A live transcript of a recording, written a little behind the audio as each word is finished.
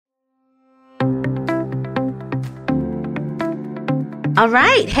All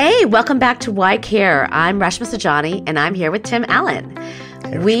right. Hey, welcome back to Why Care. I'm Reshma Saujani, and I'm here with Tim Allen.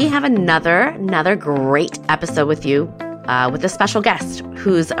 We have another great episode with you with a special guest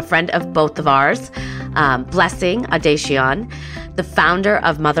who's a friend of both of ours, Blessing Adesiyan, the founder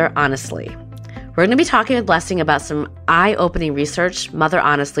of Mother Honestly. We're going to be talking with Blessing about some eye-opening research Mother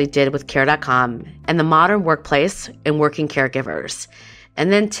Honestly did with Care.com and the modern workplace and working caregivers.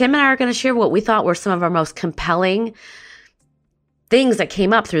 And then Tim and I are going to share what we thought were some of our most compelling things that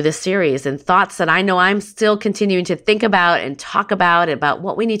came up through this series and thoughts that I know I'm still continuing to think about and talk about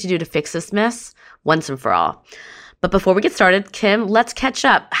what we need to do to fix this mess once and for all. But before we get started, Kim, let's catch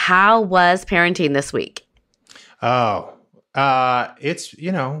up. How was parenting this week? It's,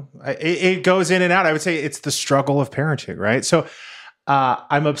 it goes in and out. I would say it's the struggle of parenting, right? So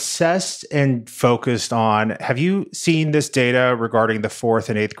I'm obsessed and focused on, have you seen this data regarding the 4th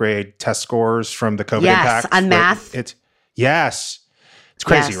and 8th grade test scores from the COVID impact? Yes, on math. Yes. It's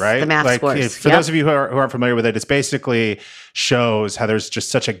crazy, right? The math scores. For those of you who aren't familiar with it, it's basically shows how there's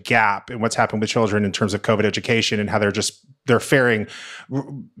just such a gap in what's happened with children in terms of COVID education and how they're faring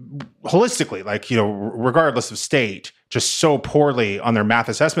holistically, regardless of state, just so poorly on their math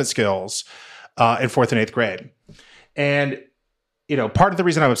assessment skills in 4th and 8th grade. And part of the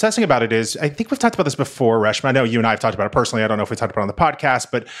reason I'm obsessing about it is, I think we've talked about this before, Reshma. I know you and I have talked about it personally. I don't know if we talked about it on the podcast,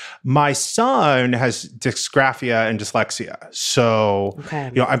 but my son has dysgraphia and dyslexia. So,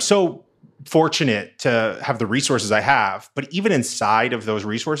 I'm so fortunate to have the resources I have. But even inside of those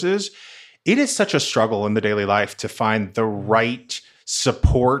resources, it is such a struggle in the daily life to find the right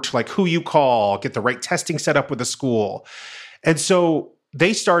support, like who you call, get the right testing set up with the school. And so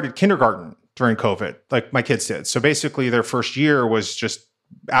they started kindergarten during COVID, like my kids did. So basically their first year was just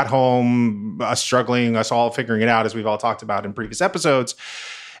at home, us struggling, us all figuring it out, as we've all talked about in previous episodes.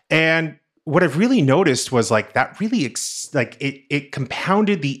 And what I've really noticed was that really, it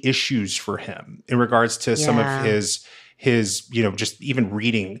compounded the issues for him in regards to some of his, just even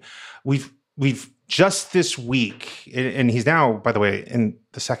reading. We've just this week, and he's now, by the way, in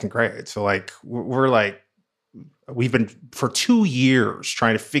the 2nd grade. So we've been for 2 years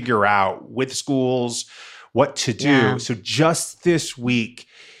trying to figure out with schools what to do. Yeah. So just this week,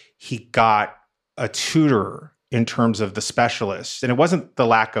 he got a tutor in terms of the specialist. And it wasn't the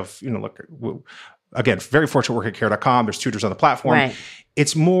lack of, again, very fortunate work at Care.com. There's tutors on the platform. Right.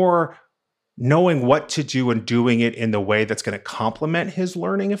 It's more knowing what to do and doing it in the way that's going to complement his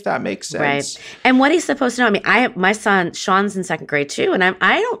learning, if that makes sense. Right. And what he's supposed to know. I mean, my son, Sean's in 2nd grade too. And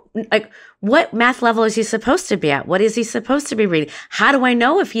I don't what math level is he supposed to be at? What is he supposed to be reading? How do I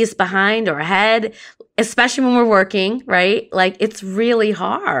know if he's behind or ahead, especially when we're working, right? It's really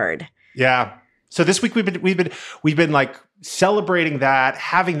hard. Yeah. So this week we've been celebrating that,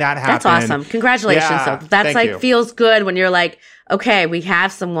 having that happen. That's awesome. Congratulations. Yeah, though. That's thank you. Feels good when you're okay, we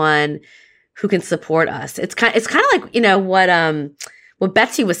have someone who can support us. It's kind of what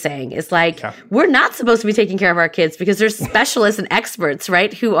Betsy was saying is we're not supposed to be taking care of our kids because there's specialists and experts,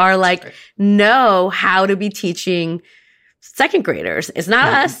 right? Who are know how to be teaching 2nd graders. It's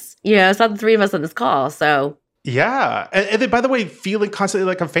not us, it's not the 3 of us on this call. So yeah. And then, by the way, feeling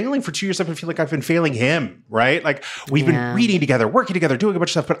constantly I'm failing for 2 years. I feel like I've been failing him, right? We've been reading together, working together, doing a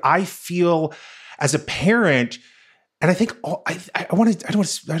bunch of stuff. But I feel as a parent, and I think I don't want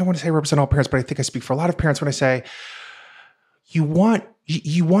to say I represent all parents, but I think I speak for a lot of parents when I say you want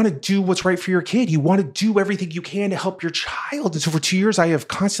to do what's right for your kid. You want to do everything you can to help your child. And so for 2 years, I have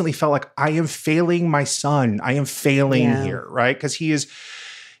constantly felt like I am failing my son. I am failing here, right? Because he was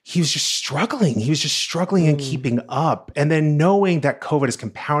just struggling. He was just struggling and keeping up. And then knowing that COVID has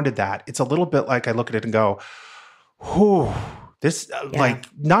compounded that, it's a little bit like I look at it and go, whew. This,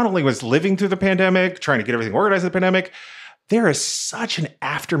 not only was living through the pandemic, trying to get everything organized in the pandemic, there is such an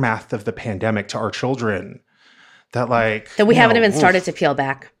aftermath of the pandemic to our children that we haven't even started to peel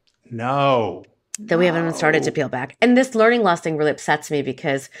back. No. That we haven't even started to peel back. And this learning loss thing really upsets me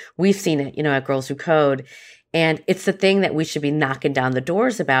because we've seen it, at Girls Who Code. And it's the thing that we should be knocking down the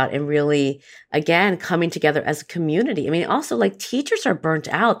doors about and really, again, coming together as a community. I mean, also teachers are burnt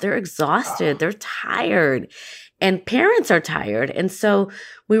out. They're exhausted. They're tired. And parents are tired. And so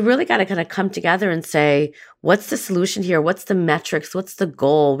we really got to kind of come together and say, what's the solution here? What's the metrics? What's the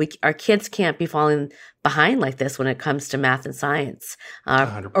goal? Our kids can't be falling behind like this when it comes to math and science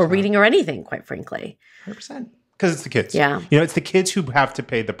or reading or anything, quite frankly. 100%. Because it's the kids. Yeah. It's the kids who have to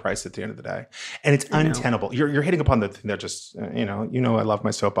pay the price at the end of the day. And it's untenable. You're hitting upon the thing that just, I love my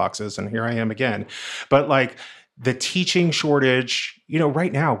soapboxes and here I am again. But the teaching shortage,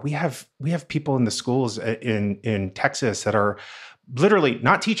 right now we have people in the schools in Texas that are literally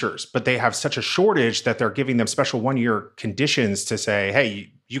not teachers, but they have such a shortage that they're giving them special 1-year conditions to say,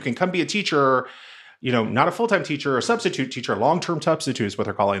 hey, you can come be a teacher, not a full-time teacher, a substitute teacher, long-term substitute is what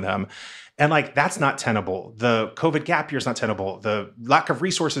they're calling them. And like, that's not tenable. The COVID gap year is not tenable. The lack of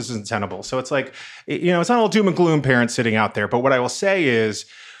resources isn't tenable. So it's like, it's not all doom and gloom parents sitting out there. But what I will say is,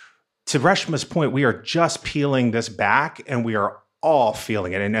 to Reshma's point, we are just peeling this back and we are all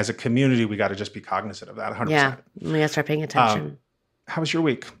feeling it. And as a community, we got to just be cognizant of that 100%. Yeah, we got to start paying attention. How was your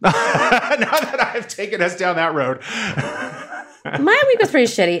week? Now that I've taken us down that road. My week was pretty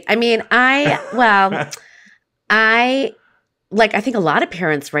shitty. I mean, I think a lot of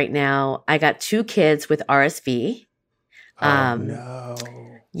parents right now, I got 2 kids with RSV. No.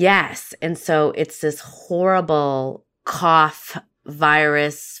 Yes. And so it's this horrible cough,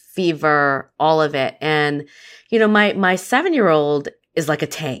 virus, fever, all of it. And, my 7-year-old is like a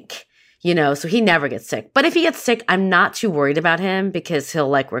tank, so he never gets sick. But if he gets sick, I'm not too worried about him because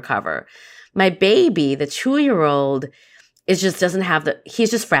he'll recover. My baby, the 2-year-old, he's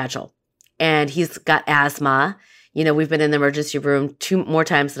just fragile and he's got asthma. We've been in the emergency room 2 more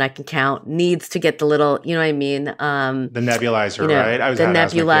times than I can count, needs to get the little, the nebulizer, right? I was the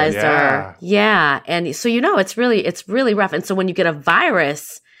nebulizer. Yeah. And so, it's really rough. And so when you get a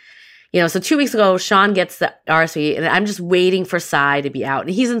virus, so 2 weeks ago, Sean gets the RSV and I'm just waiting for Cy to be out and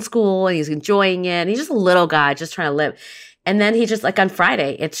he's in school and he's enjoying it. And he's just a little guy just trying to live. And then he just on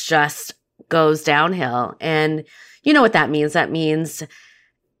Friday, it's just goes downhill. And you know what that means? That means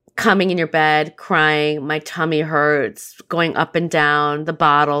coming in your bed, crying, my tummy hurts, going up and down, the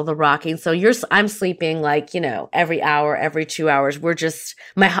bottle, the rocking. So I'm sleeping every hour, every 2 hours. We're just,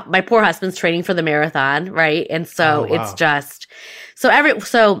 my poor husband's training for the marathon, right? And so it's just,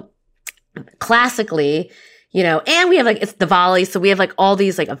 so classically, and we have it's Diwali. So we have all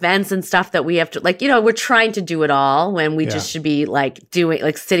these events and stuff that we have to we're trying to do it all when we just should be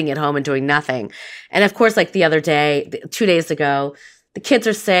doing, sitting at home and doing nothing. And of course, the other day, 2 days ago, the kids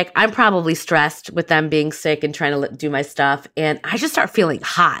are sick. I'm probably stressed with them being sick and trying to do my stuff. And I just start feeling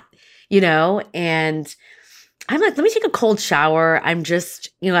hot, and I'm like, let me take a cold shower. I'm just,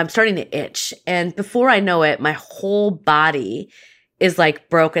 I'm starting to itch. And before I know it, my whole body is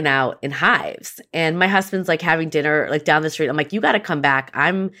broken out in hives. And my husband's having dinner down the street. I'm like, you got to come back.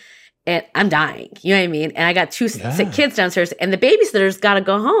 I'm dying. You know what I mean? And I got 2 sick kids downstairs and the babysitter's got to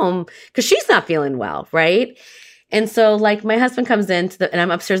go home because she's not feeling well. Right. And so my husband comes in and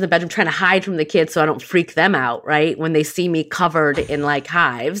I'm upstairs in the bedroom trying to hide from the kids so I don't freak them out, right? When they see me covered in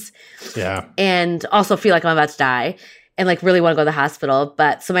hives. Yeah. And also feel like I'm about to die and really want to go to the hospital.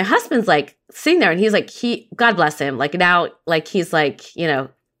 But so my husband's sitting there and he's God bless him. Now, he's he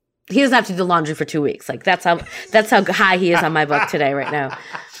doesn't have to do the laundry for 2 weeks. That's how high he is on my book today right now.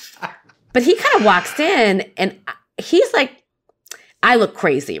 But he kind of walks in and he's I look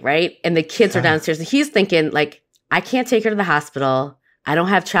crazy, right? And the kids are downstairs and he's thinking I can't take her to the hospital. I don't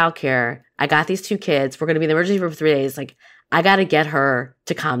have childcare. I got these 2 kids. We're going to be in the emergency room for 3 days. I got to get her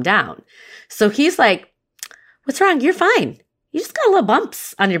to calm down. So he's what's wrong? You're fine. You just got little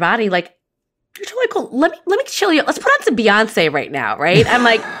bumps on your body. You're totally cool. Let me chill you. Let's put on some Beyonce right now, right? I'm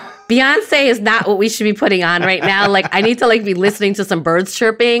Beyonce is not what we should be putting on right now. I need to be listening to some birds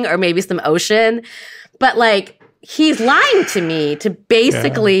chirping or maybe some ocean. But he's lying to me to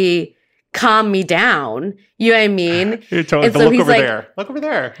basically calm me down. You know what I mean? You're totally, and so look over there. Look over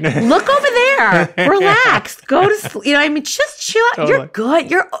there. Look over there. Relax. Go to sleep. You know what I mean? Just chill out. Totally. You're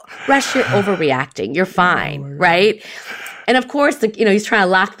good. You're overreacting. You're fine. Right? And of course, he's trying to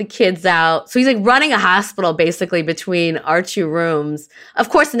lock the kids out. So he's running a hospital basically between our 2 rooms. Of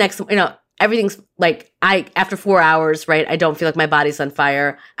course, the next, everything's after 4 hours, right? I don't feel like my body's on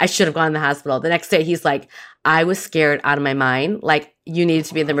fire. I should have gone to the hospital. The next day, he's I was scared out of my mind. You needed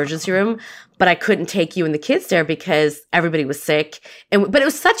to be in the emergency room, but I couldn't take you and the kids there because everybody was sick. But it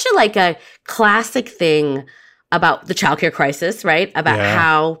was such a classic thing about the childcare crisis, right? About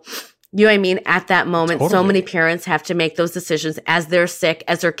how, you know what I mean? At that moment, so many parents have to make those decisions as they're sick,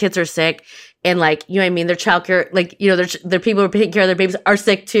 as their kids are sick. And you know what I mean? Their childcare, their people who are taking care of their babies are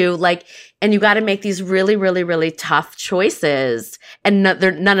sick too. And you got to make these really, really, really tough choices. And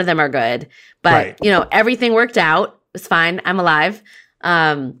none of them are good. But, everything worked out. It's fine. I'm alive.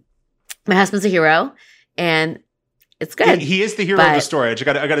 My husband's a hero and it's good. He is the hero of the story. I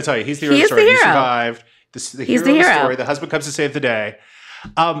got to tell you, he's the hero of the story. He survived. He's the hero of the story. The husband comes to save the day.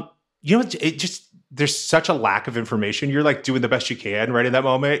 There's such a lack of information. You're doing the best you can right in that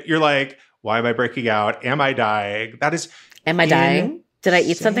moment. You're why am I breaking out? Am I dying? That is Am I dying? Did I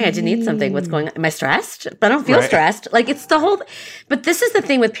eat something? I didn't eat something. What's going on? Am I stressed? But I don't feel stressed. Like it's the whole, but this is the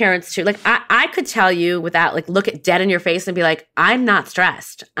thing with parents too. Like I could tell you without like look at dead in your face and be like, I'm not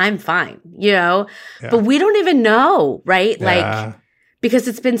stressed. I'm fine, but we don't even know, right? Yeah. Like, because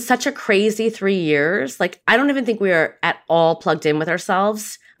it's been such a crazy 3 years. Like, I don't even think we are at all plugged in with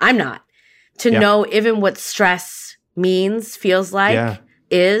ourselves. I'm not to know even what stress means, feels like,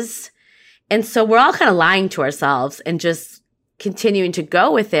 is. And so we're all kind of lying to ourselves and just continuing to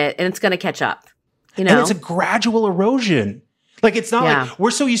go with it, and it's going to catch up, And it's a gradual erosion. Like, it's not like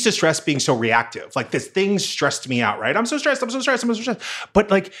we're so used to stress being so reactive. Like, this thing stressed me out, right? I'm so stressed.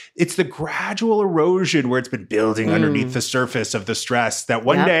 But like, it's the gradual erosion where it's been building underneath the surface of the stress that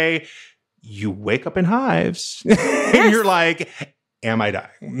one day you wake up in hives and you're like, am I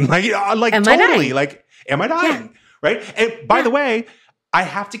dying? Like, am totally. Like, am I dying? Yeah. Right? And by the way, I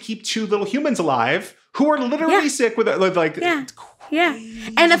have to keep 2 little humans alive who are literally sick with like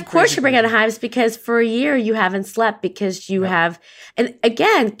And of course you bring out hives because for a year you haven't slept because you have, and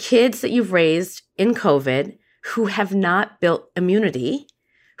again, kids that you've raised in COVID who have not built immunity,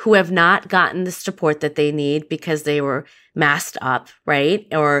 who have not gotten the support that they need because they were masked up, right?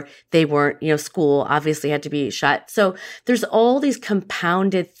 Or they weren't, school obviously had to be shut. So there's all these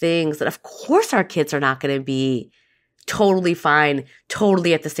compounded things that of course our kids are not going to be totally fine,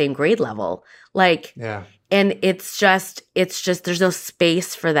 totally at the same grade level. Like, and it's just, there's no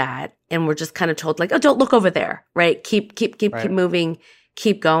space for that. And we're just kind of told like, oh, don't look over there, right? Keep moving,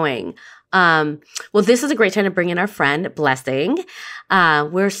 keep going. Well, this is a great time to bring in our friend, Blessing.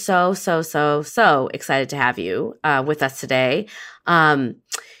 We're so excited to have you with us today.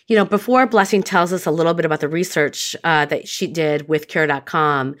 Before Blessing tells us a little bit about the research that she did with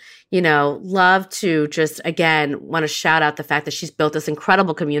Care.com, love to just, again, want to shout out the fact that she's built this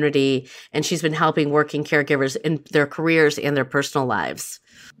incredible community and she's been helping working caregivers in their careers and their personal lives.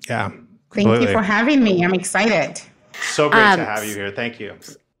 Yeah. Completely. Thank you for having me. I'm excited. So great to have you here. Thank you.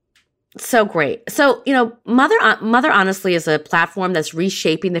 So great. So, Mother Honestly is a platform that's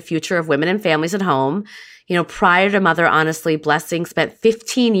reshaping the future of women and families at home. Prior to Mother Honestly, Blessing spent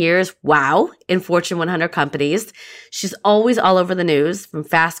 15 years, in Fortune 100 companies. She's always all over the news, from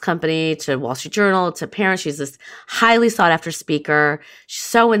Fast Company to Wall Street Journal to Parents. She's this highly sought after speaker. She's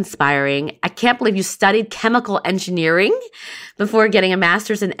so inspiring. I can't believe you studied chemical engineering before getting a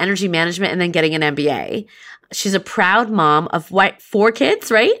master's in energy management and then getting an MBA. She's a proud mom of 4 kids,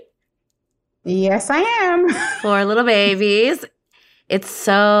 right? Yes, I am. 4 little babies. It's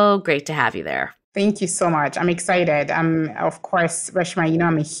so great to have you there. Thank you so much. I'm excited. Of course, Reshma,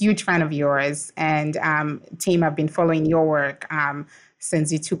 I'm a huge fan of yours. And team, I've been following your work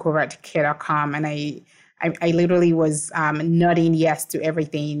since you took over at Care.com. And I literally was nodding yes to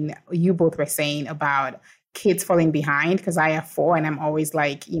everything you both were saying about kids falling behind, because I have 4 and I'm always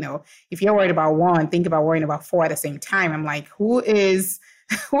like, if you're worried about 1, think about worrying about 4 at the same time. I'm like, who is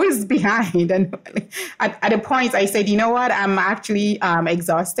behind? And at a point I said, you know what, I'm actually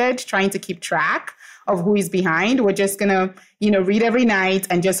exhausted trying to keep track of who is behind. We're just gonna, read every night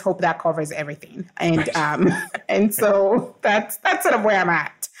and just hope that covers everything. And and so that's sort of where I'm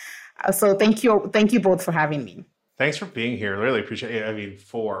at. So thank you both for having me. Thanks for being here. Really appreciate it. I mean,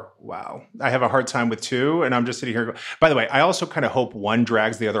 4, wow. I have a hard time with 2, and I'm just sitting here. By the way, I also kind of hope one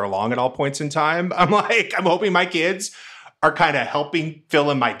drags the other along at all points in time. I'm hoping my kids are kind of helping fill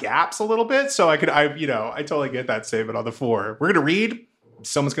in my gaps a little bit. So I totally get that statement on the 4. We're going to read.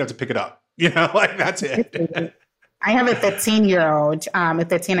 Someone's going to have to pick it up. That's it. I have a 13-year-old, a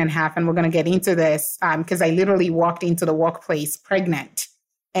 13 and a half, and we're going to get into this because I literally walked into the workplace pregnant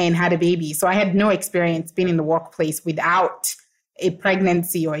and had a baby. So I had no experience being in the workplace without a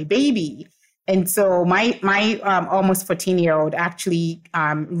pregnancy or a baby. And so my almost 14-year-old actually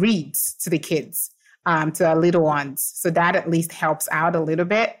reads to the kids. To our little ones. So that at least helps out a little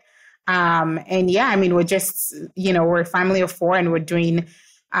bit. We're just, we're a family of 4 and we're doing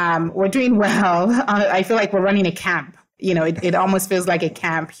well. I feel like we're running a camp. It almost feels like a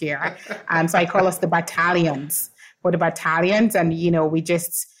camp here. So I call us the battalions. We're the battalions, and, we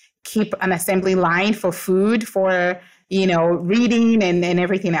just keep an assembly line for food, for, reading and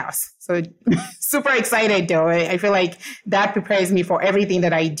everything else. So super excited though. I feel like that prepares me for everything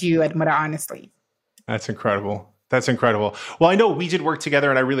that I do at Mother Honestly. That's incredible. Well, I know we did work together,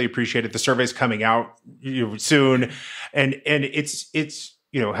 and I really appreciate it. The survey's coming out soon, and it's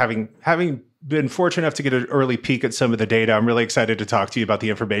having been fortunate enough to get an early peek at some of the data. I'm really excited to talk to you about the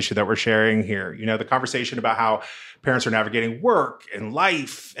information that we're sharing here. The conversation about how parents are navigating work and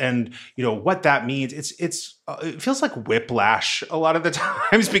life and, what that means. It feels like whiplash a lot of the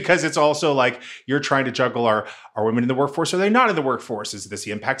times because it's also like you're trying to juggle are women in the workforce? Are they not in the workforce? Is this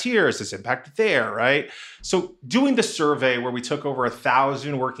the impact here? Is this impact there? Right. So doing the survey where we took over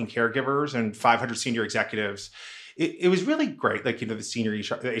 1,000 working caregivers and 500 senior executives, it was really great. Like, the senior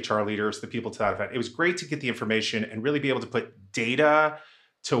HR leaders, the people to that event. It was great to get the information and really be able to put data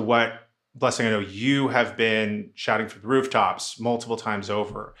to what, Blessing, I know you have been shouting from the rooftops multiple times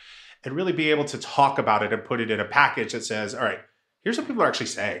over, and really be able to talk about it and put it in a package that says, all right, here's what people are actually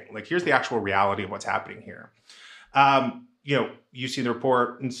saying. Like, here's the actual reality of what's happening here. You've seen the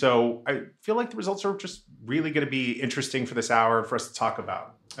report. And so I feel like the results are just really going to be interesting for this hour for us to talk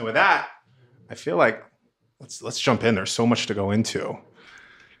about. And with that, I feel like let's jump in. There's so much to go into.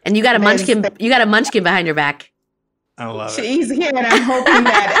 And you got a munchkin. You got a munchkin behind your back. I love it. She's here, and I'm hoping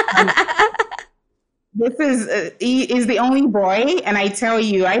that this is the only boy. And I tell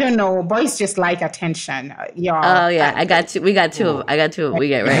you, I don't know, boys just like attention, y'all. Oh yeah, I got two. We got two of. I got two. We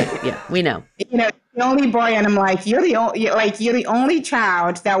get right. Yeah, we know. The only boy, and I'm like, you're the only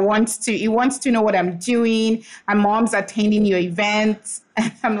child that wants to know what I'm doing. And mom's attending your events.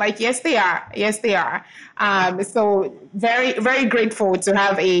 And I'm like, yes, they are. Yes, they are. So very, very grateful to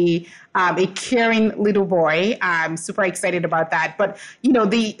have a caring little boy. I'm super excited about that. But,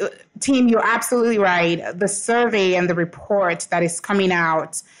 the team, you're absolutely right. The survey and the report that is coming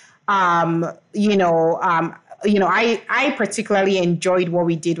out, I particularly enjoyed what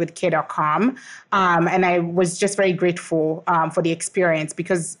we did with Care.com. And I was just very grateful for the experience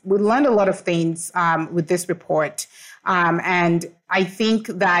because we learned a lot of things with this report. And I think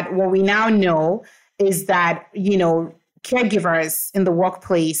that what we now know is that, caregivers in the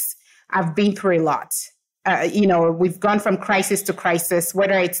workplace have been through a lot. We've gone from crisis to crisis,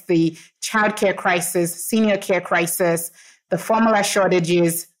 whether it's the childcare crisis, senior care crisis, the formula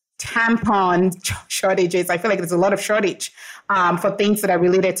shortages, tampon shortages. I feel like there's a lot of shortage for things that are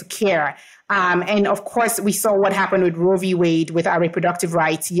related to care. And of course, we saw what happened with Roe v. Wade with our reproductive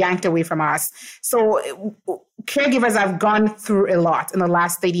rights yanked away from us. So caregivers have gone through a lot in the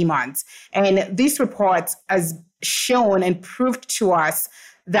last 30 months. And this report has shown and proved to us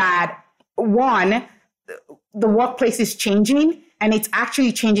that, one, the workplace is changing, and it's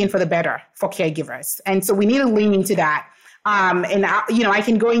actually changing for the better for caregivers. And so we need to lean into that. I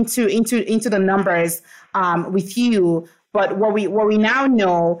can go into the numbers with you, but what we now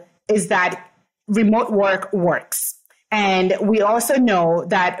know is that remote work works. And we also know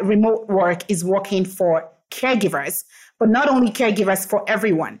that remote work is working for caregivers, but not only caregivers, for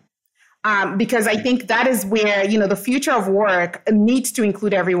everyone. Because I think that is where, the future of work needs to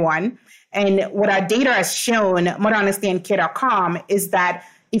include everyone. And what our data has shown, Mother Honesty and Care.com, is that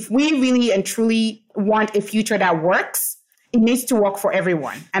if we really and truly want a future that works, it needs to work for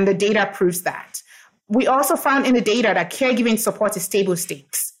everyone. And the data proves that. We also found in the data that caregiving support is table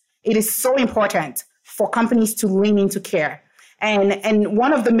stakes. It is so important for companies to lean into care. And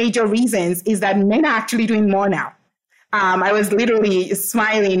one of the major reasons is that men are actually doing more now. I was literally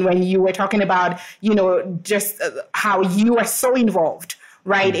smiling when you were talking about, just how you are so involved,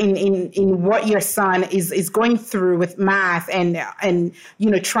 right, in what your son is going through with math and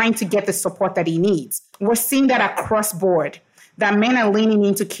trying to get the support that he needs. We're seeing that across board, that men are leaning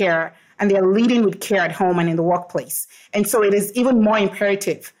into care, and they're leading with care at home and in the workplace. And so it is even more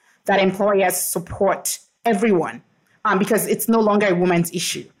imperative that employers support everyone because it's no longer a woman's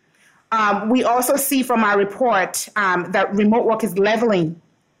issue. We also see from our report that remote work is leveling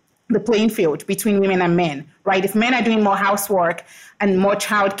the playing field between women and men, right? If men are doing more housework and more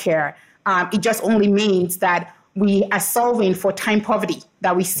childcare, it just only means that we are solving for time poverty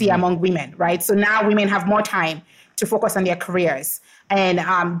that we see among women, right? So now women have more time to focus on their careers. And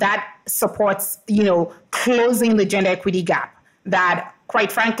that supports, closing the gender equity gap that, quite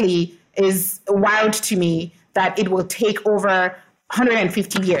frankly, is wild to me that it will take over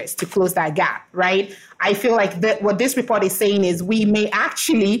 150 years to close that gap, right? I feel like what this report is saying is we may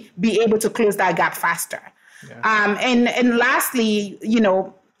actually be able to close that gap faster. Yeah. And lastly,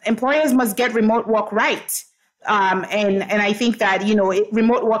 employers must get remote work right. And I think that,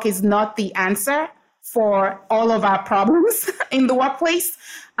 remote work is not the answer for all of our problems in the workplace,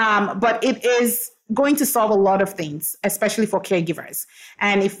 but it is going to solve a lot of things, especially for caregivers.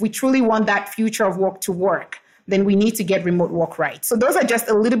 And if we truly want that future of work to work, then we need to get remote work right. So those are just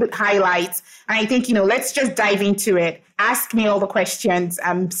a little bit highlights. And I think, let's just dive into it. Ask me all the questions.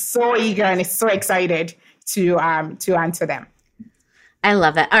 I'm so eager and so excited to answer them. I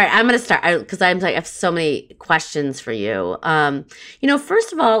love that. All right, I'm going to start because I have so many questions for you.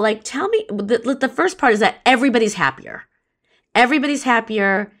 First of all, like tell me, the first part is that everybody's happier. Everybody's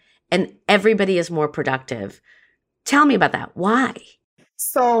happier and everybody is more productive. Tell me about that. Why?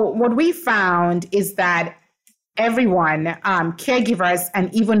 So what we found is that everyone, caregivers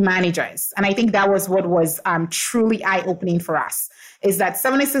and even managers, and I think that was what was truly eye-opening for us, is that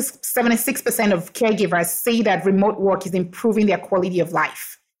 76% of caregivers say that remote work is improving their quality of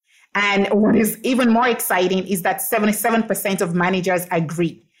life. And what is even more exciting is that 77% of managers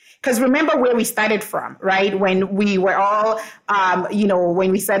agree. Because remember where we started from, right? When we were all,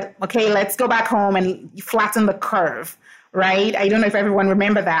 when we said, okay, let's go back home and flatten the curve, right? I don't know if everyone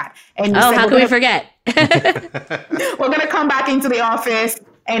remember that. And how can we forget? We're going to come back into the office.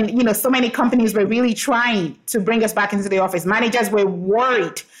 And, so many companies were really trying to bring us back into the office. Managers were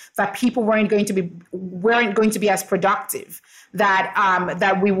worried that people weren't going to be as productive,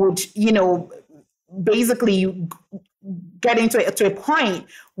 that we would, basically get to a point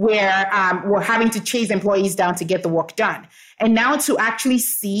where we're having to chase employees down to get the work done. And now to actually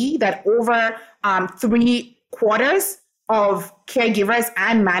see that over 3/4 of caregivers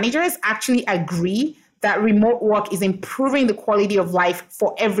and managers actually agree that remote work is improving the quality of life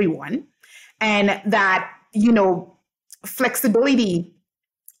for everyone, and that, flexibility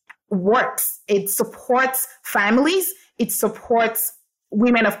works. It supports families. It supports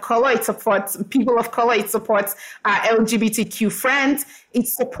women of color. It supports people of color. It supports LGBTQ friends. It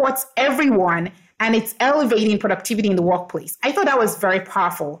supports everyone. And it's elevating productivity in the workplace. I thought that was very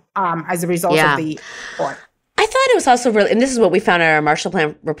powerful as a result of the report. I thought it was also really, and this is what we found in our Marshall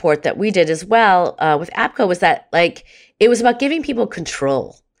Plan report that we did as well with APCO, was that it was about giving people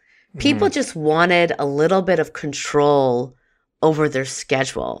control. People just wanted a little bit of control over their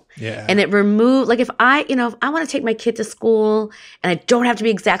schedule. Yeah. And it removed, if I want to take my kid to school and I don't have to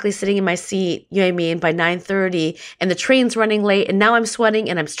be exactly sitting in my seat, by 9:30 and the train's running late and now I'm sweating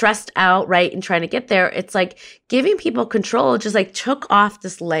and I'm stressed out, right? And trying to get there. It's giving people control just took off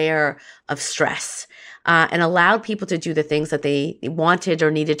this layer of stress and allowed people to do the things that they wanted or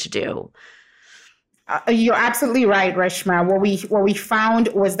needed to do. You're absolutely right, Reshma. What we found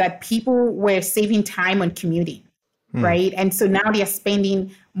was that people were saving time on commuting. Right. And so now they're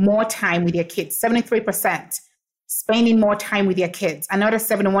spending more time with their kids. 73% spending more time with their kids. Another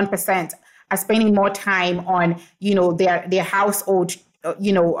 71% are spending more time on, their household,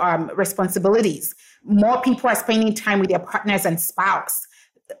 responsibilities. More people are spending time with their partners and spouse.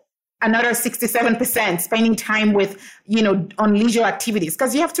 Another 67% spending time with, on leisure activities.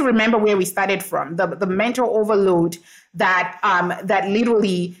 Because you have to remember where we started from. The mental overload that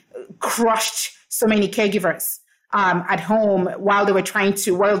literally crushed so many caregivers at home while they were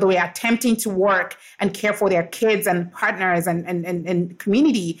attempting to work and care for their kids and partners and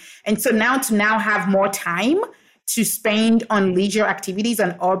community. And so now have more time to spend on leisure activities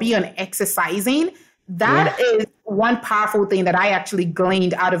and hobby and exercising. That is one powerful thing that I actually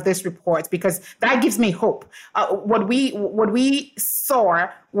gleaned out of this report, because that gives me hope. What we saw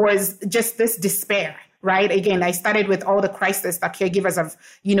was just this despair. Right. Again, I started with all the crises that caregivers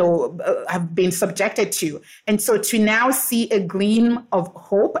have been subjected to. And so to now see a gleam of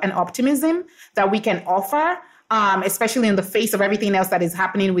hope and optimism that we can offer, especially in the face of everything else that is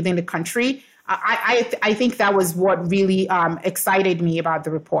happening within the country, I think that was what really excited me about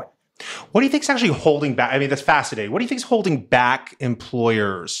the report. What do you think is actually holding back? I mean, that's fascinating. What do you think is holding back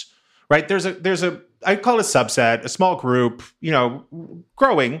employers? Right. There's a I call it a subset, a small group,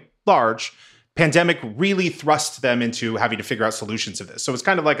 growing large. Pandemic really thrust them into having to figure out solutions to this. So it's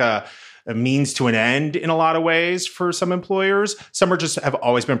kind of like a means to an end in a lot of ways for some employers. Some have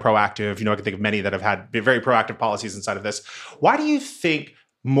always been proactive. I can think of many that have had very proactive policies inside of this. Why do you think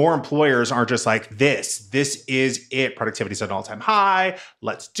more employers aren't just this is it? Productivity is at an all-time high.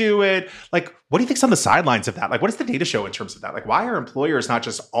 Let's do it. What do you think's on the sidelines of that? What does the data show in terms of that? Why are employers not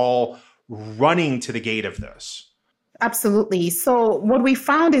just all running to the gate of this? Absolutely. So what we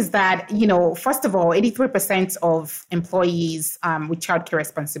found is that, first of all, 83% of employees with childcare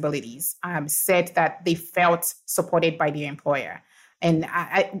responsibilities said that they felt supported by their employer. And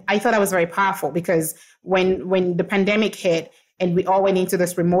I thought that was very powerful, because when the pandemic hit and we all went into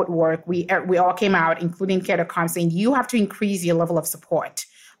this remote work, we all came out, including Care.com, saying you have to increase your level of support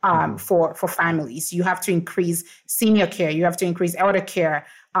for families. You have to increase senior care. You have to increase elder care.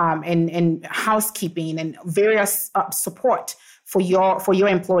 And housekeeping and various support for your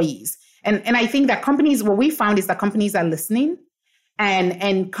employees. And I think that what we found is that companies are listening,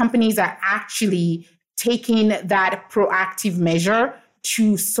 and companies are actually taking that proactive measure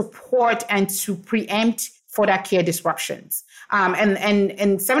to support and to preempt for that care disruptions. And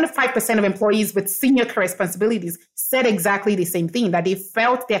 75% of employees with senior care responsibilities said exactly the same thing, that they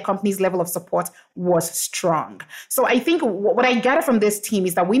felt their company's level of support was strong. So I think what I gather from this team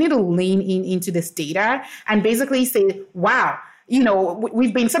is that we need to lean into this data and basically say, wow,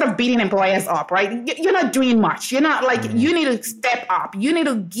 we've been sort of beating employers up, right? You're not doing much. You're not you need to step up. You need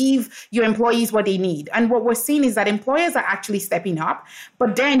to give your employees what they need. And what we're seeing is that employers are actually stepping up,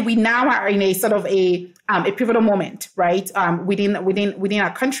 but then we now are in a sort of a pivotal moment, right? Within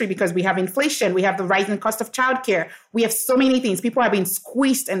our country, because we have inflation, we have the rising cost of childcare. We have so many things. People are being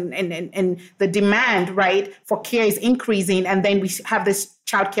squeezed and the demand, right, for care is increasing. And then we have this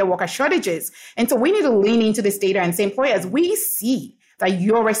childcare worker shortages. And so we need to lean into this data and say, employers, we see that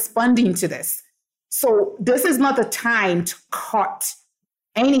you're responding to this. So this is not the time to cut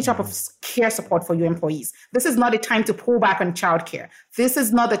any type of care support for your employees. This is not a time to pull back on childcare. This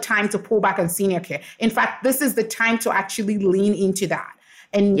is not the time to pull back on senior care. In fact, this is the time to actually lean into that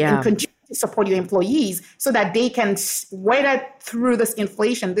and continue to support your employees so that they can weather through this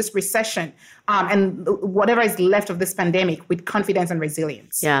inflation, this recession, and whatever is left of this pandemic with confidence and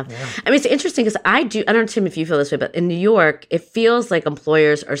resilience. Yeah. I mean, it's interesting because I don't know, Tim, if you feel this way, but in New York, it feels like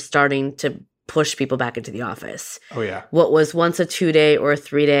employers are starting to push people back into the office. Oh, yeah. What was once a 2-day or a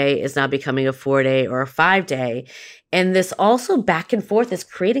 3-day is now becoming a 4-day or a 5-day. And this also back and forth is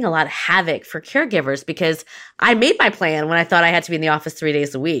creating a lot of havoc for caregivers, because I made my plan when I thought I had to be in the office 3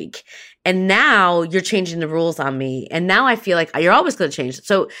 days a week. And now you're changing the rules on me. And now I feel like you're always going to change.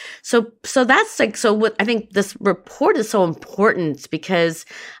 So that's what I think this report is so important, because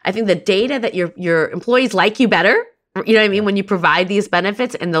I think the data that your employees like you better, you know what I mean? When you provide these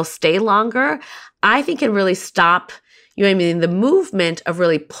benefits and they'll stay longer, I think can really stop, you know what I mean, the movement of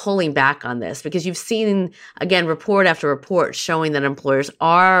really pulling back on this, because you've seen, again, report after report showing that employers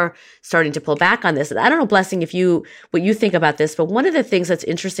are starting to pull back on this. And I don't know, Blessing, what you think about this, but one of the things that's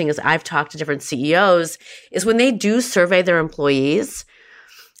interesting is I've talked to different CEOs is when they do survey their employees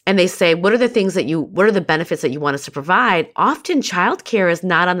and they say, what are the benefits that you want us to provide? Often childcare is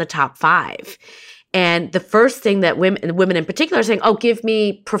not on the top 5. And the first thing that women in particular are saying, oh, give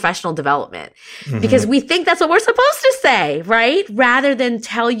me professional development, because we think that's what we're supposed to say, right? Rather than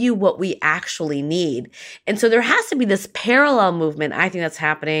tell you what we actually need. And so there has to be this parallel movement. I think that's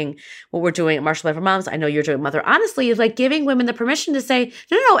happening. What we're doing at Marshall Plan for Moms, I know you're doing Mother Honestly, is like giving women the permission to say,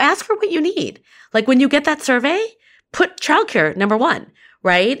 no, ask for what you need. Like when you get that survey, put childcare number 1.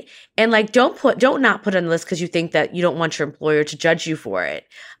 Right? And like, don't not put on the list because you think that you don't want your employer to judge you for it.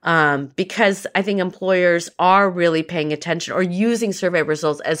 Because I think employers are really paying attention or using survey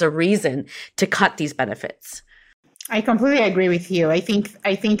results as a reason to cut these benefits. I completely agree with you. I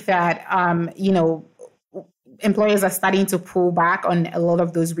think that, employers are starting to pull back on a lot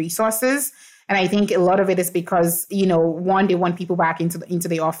of those resources. And I think a lot of it is because, one, they want people back into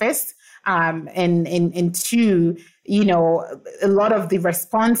the office. And two, a lot of the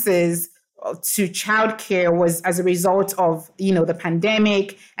responses to childcare was as a result of, the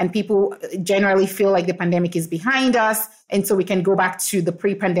pandemic, and people generally feel like the pandemic is behind us. And so we can go back to the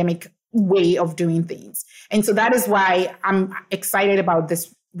pre-pandemic way of doing things. And so that is why I'm excited about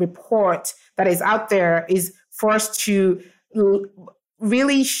this report that is out there, is for us to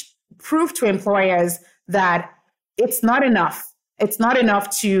really prove to employers that it's not enough. It's not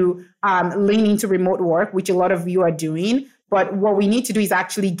enough to lean into remote work, which a lot of you are doing. But what we need to do is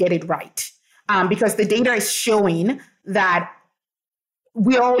actually get it right. Because the data is showing that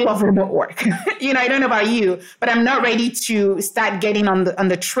we all love remote work. I don't know about you, but I'm not ready to start getting on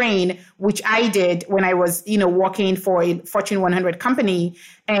the train, which I did when I was, working for a Fortune 100 company.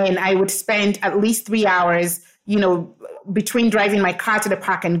 And I would spend at least 3 hours, between driving my car to the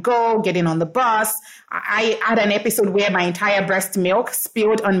park and go, getting on the bus. I had an episode where my entire breast milk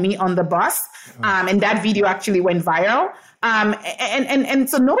spilled on me on the bus. And that video actually went viral. And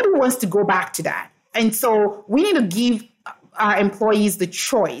so nobody wants to go back to that. And so we need to give our employees the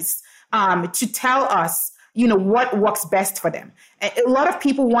choice to tell us, what works best for them. A lot of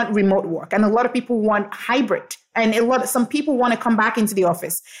people want remote work, and a lot of people want hybrid. And some people want to come back into the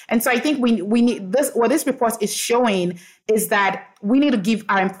office. And so I think we need this. What this report is showing is that we need to give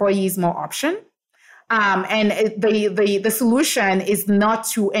our employees more option. And the solution is not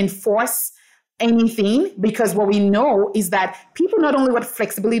to enforce anything, because what we know is that people not only want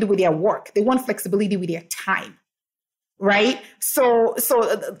flexibility with their work, they want flexibility with their time. Right? So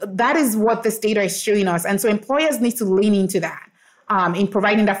that is what this data is showing us. And so employers need to lean into that in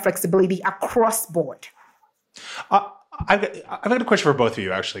providing that flexibility across board. I've got a question for both of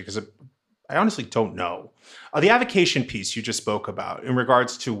you, actually, because I honestly don't know. The avocation piece you just spoke about in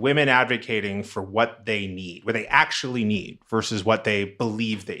regards to women advocating for what they need, what they actually need versus what they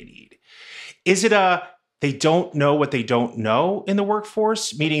believe they need. Is it they don't know what they don't know in the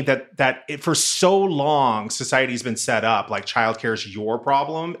workforce, meaning that for so long society's been set up like childcare is your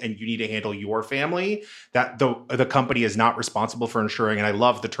problem and you need to handle your family, that the company is not responsible for ensuring, and I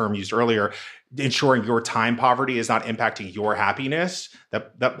love the term used earlier, ensuring your time poverty is not impacting your happiness.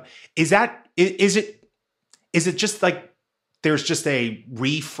 Is it just like there's just a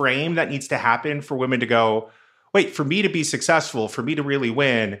reframe that needs to happen for women to go, wait, for me to be successful, for me to really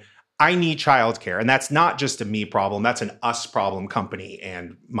win, I need childcare. And that's not just a me problem. That's an us problem, company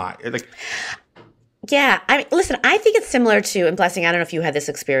and my like. Yeah. I mean, listen, I think it's similar to, and Blessing, I don't know if you had this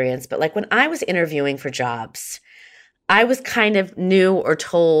experience, but like when I was interviewing for jobs, I was kind of knew or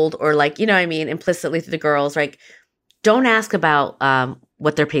told or like, you know what I mean, implicitly through the girls, like, don't ask about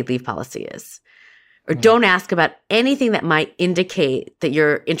what their paid leave policy is. Or don't ask about anything that might indicate that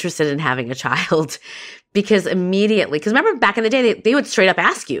you're interested in having a child. Because immediately, because remember back in the day, they would straight up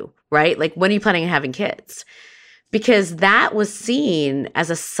ask you, right? Like, when are you planning on having kids? Because that was seen as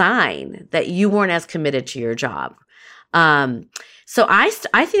a sign that you weren't as committed to your job. So I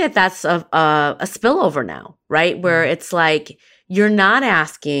think that that's a spillover now, right? Where it's like, you're not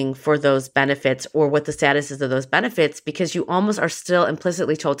asking for those benefits or what the status is of those benefits because you almost are still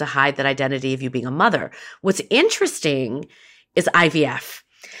implicitly told to hide that identity of you being a mother. What's interesting is IVF.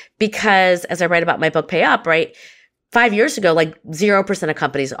 Because as I write about my book, Pay Up, right? 5 years ago, like 0% of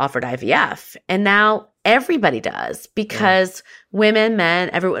companies offered IVF. And now everybody does because women, men,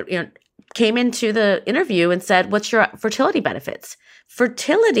 everyone, came into the interview and said, what's your fertility benefits?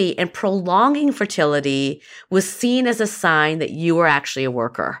 Fertility and prolonging fertility was seen as a sign that you were actually a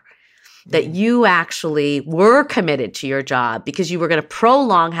worker, that you actually were committed to your job because you were going to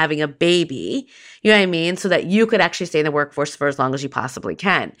prolong having a baby, you know what I mean? So that you could actually stay in the workforce for as long as you possibly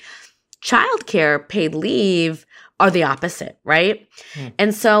can. Childcare, paid leave are the opposite, right?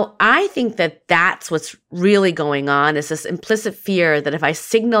 And so I think that that's what's really going on is this implicit fear that if I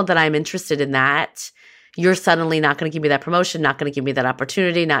signal that I'm interested in that, you're suddenly not going to give me that promotion, not going to give me that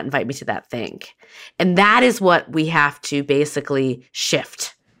opportunity, not invite me to that thing. And that is what we have to basically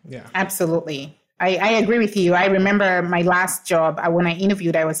shift. Yeah, absolutely. I agree with you. I remember my last job, when I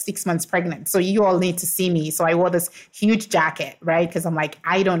interviewed, I was 6 months pregnant. So you all need to see me. So I wore this huge jacket, right? Because I'm like,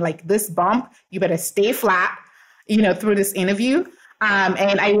 I don't like this bump. You better stay flat, through this interview.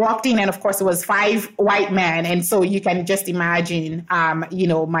 And I walked in and of course it was 5 white men. And so you can just imagine,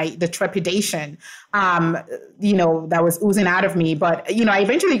 the trepidation, that was oozing out of me. But, I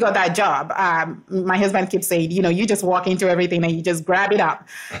eventually got that job. My husband keeps saying, you just walk into everything and you just grab it up.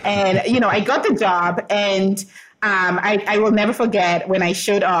 And, I got the job and I will never forget when I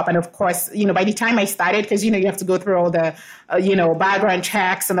showed up. And of course, by the time I started, because, you have to go through all the, background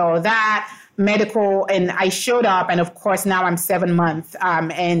checks and all that. Medical, and I showed up, and of course now I'm 7 months,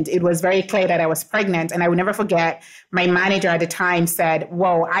 and it was very clear that I was pregnant. And I will never forget, my manager at the time said,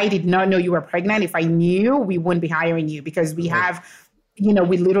 "Whoa, I did not know you were pregnant. If I knew, we wouldn't be hiring you because we have,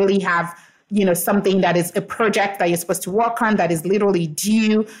 we literally have." Something that is a project that you're supposed to work on that is literally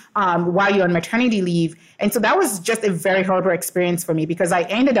due while you're on maternity leave. And so that was just a very horrible experience for me because I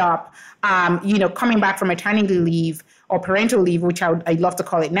ended up, coming back from maternity leave or parental leave, which I love to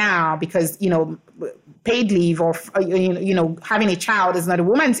call it now because, paid leave or, having a child is not a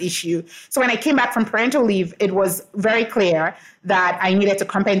woman's issue. So when I came back from parental leave, it was very clear that I needed to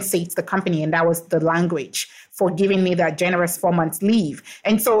compensate the company. And that was the language for giving me that generous 4 months leave.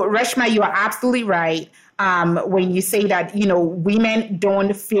 And so, Reshma, you are absolutely right when you say that, women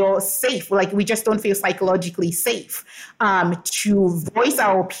don't feel safe. Like we just don't feel psychologically safe to voice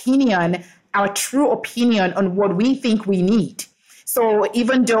our opinion, our true opinion on what we think we need. So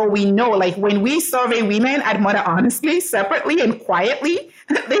even though we know, like when we survey women at Mother Honestly, separately and quietly,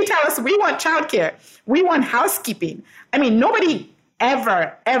 they tell us we want childcare, we want housekeeping. I mean, nobody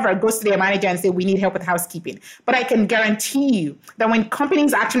ever goes to their manager and say, we need help with housekeeping. But I can guarantee you that when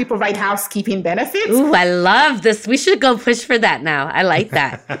companies actually provide housekeeping benefits. Ooh, I love this. We should go push for that now. I like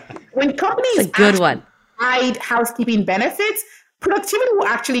that. When companies provide housekeeping benefits, productivity will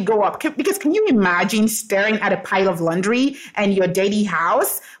actually go up. Because can you imagine staring at a pile of laundry and your dirty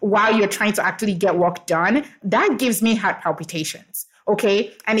house while you're trying to actually get work done? That gives me heart palpitations.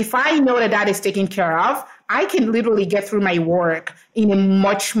 Okay. And if I know that is taken care of, I can literally get through my work in a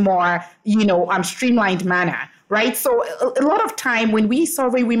much more, streamlined manner. Right. So a lot of time when we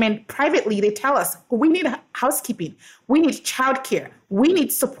survey women privately, they tell us we need housekeeping, we need childcare, we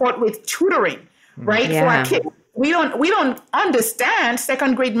need support with tutoring, right? Yeah. For our kids. We don't understand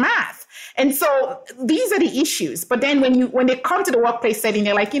second grade math. And so these are the issues. But then when they come to the workplace setting,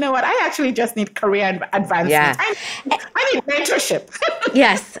 they're like, you know what? I actually just need career advancement. Yeah. I need mentorship.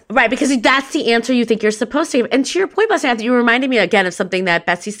 Yes, right. Because that's the answer you think you're supposed to give. And to your point, Samantha, you reminded me again of something that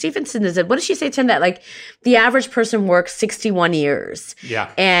Betsy Stevenson did. What did she say, Tim? That like the average person works 61 years.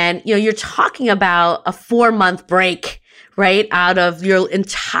 Yeah. And, you're talking about a 4-month break, right, out of your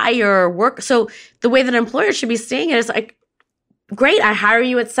entire work. So the way that an employer should be seeing it is like, great, I hire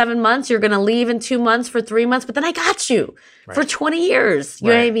you at 7 months. You're going to leave in 2 months for 3 months, but then I got you for 20 years. You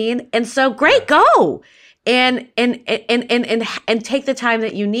know what I mean? And so great, go and take the time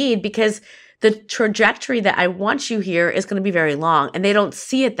that you need, because the trajectory that I want you here is going to be very long, and they don't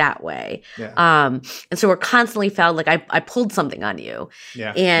see it that way. Yeah. And so we're constantly felt like I pulled something on you,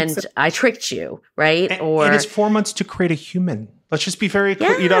 and I tricked you, right? And it's 4 months to create a human. Let's just be very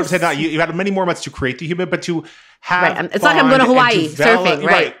clear. You know what I'm saying? Not, you had many more months to create the human, but to have right. It's like I'm going to Hawaii surfing,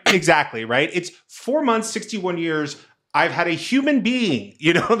 right? Exactly, right? It's 4 months, 61 years. I've had a human being.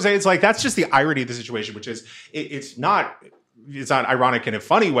 You know what I'm saying? It's like, that's just the irony of the situation, which is it's not ironic in a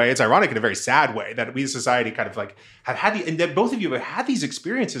funny way. It's ironic in a very sad way that we as society kind of like have had and that both of you have had these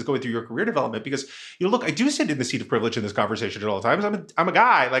experiences going through your career development, because look, I do sit in the seat of privilege in this conversation at all times. I'm a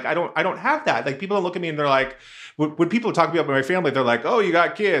guy. Like I don't have that. Like people don't look at me and they're like, when people talk about my family, they're like, oh, you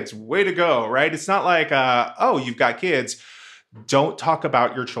got kids, way to go. Right. It's not like, oh, you've got kids. Don't talk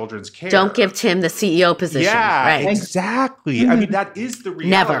about your children's care. Don't give Tim the CEO position. Yeah, right. Exactly. Mm-hmm. I mean, that is the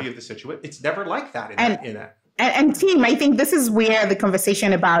reality of the situation. It's never like that in a And team, I think this is where the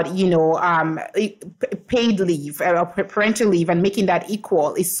conversation about, paid leave or parental leave and making that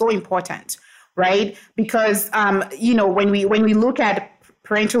equal is so important, right? Because, when we look at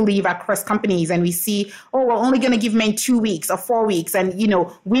parental leave across companies and we see, oh, we're only going to give men 2 weeks or 4 weeks. And,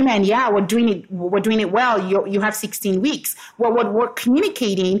 women, we're doing it well. You have 16 weeks. Well, what we're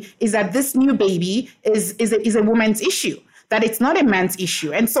communicating is that this new baby is a woman's issue, that it's not a man's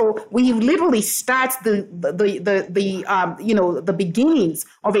issue. And so we literally start the beginnings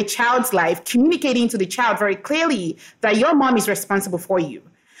of a child's life, communicating to the child very clearly that your mom is responsible for you.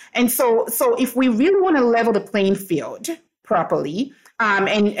 And so if we really want to level the playing field properly,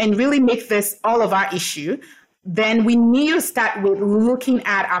 and really make this all of our issue, then we need to start with looking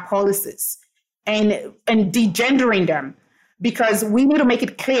at our policies and degendering them, because we need to make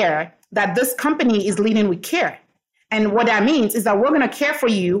it clear that this company is leading with care. And what that means is that we're going to care for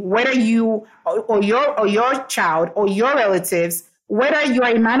you, whether you or your child or your relatives, whether you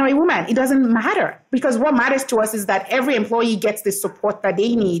are a man or a woman. It doesn't matter, because what matters to us is that every employee gets the support that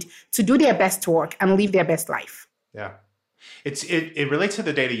they need to do their best work and live their best life. Yeah. It relates to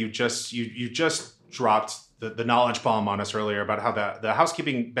the data you just dropped the knowledge bomb on us earlier about how the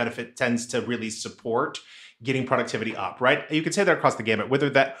housekeeping benefit tends to really support getting productivity up, right? You could say that across the gamut, whether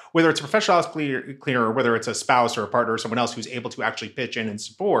it's a professional house cleaner or whether it's a spouse or a partner or someone else who's able to actually pitch in and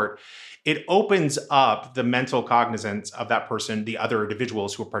support. It opens up the mental cognizance of that person, the other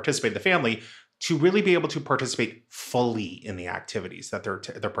individuals who participate in the family, to really be able to participate fully in the activities that they're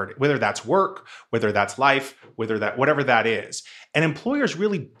whether that's work, whether that's life, whatever that is. And employers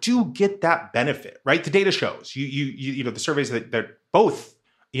really do get that benefit, right? The data shows the surveys that both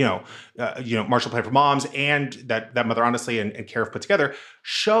Marshall Plan for Moms and that Mother Honestly and Care have put together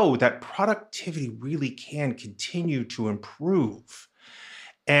show that productivity really can continue to improve.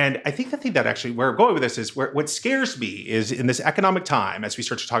 And I think the thing that actually where we're going with this is what scares me is in this economic time, as we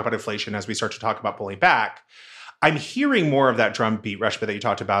start to talk about inflation, as we start to talk about pulling back, I'm hearing more of that drumbeat, Reshma, that you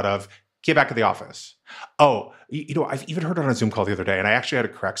talked about of get back to the office. Oh, I've even heard it on a Zoom call the other day, and I actually had to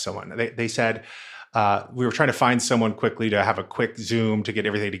correct someone. They said we were trying to find someone quickly to have a quick Zoom to get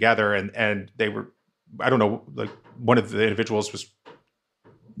everything together, and they were, I don't know, like one of the individuals was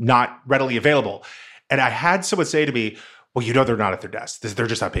not readily available, and I had someone say to me, well, they're not at their desk. They're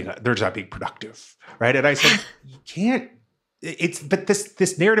just not being productive, right? And I said, you can't. But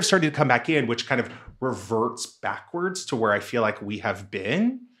this narrative started to come back in, which kind of reverts backwards to where I feel like we have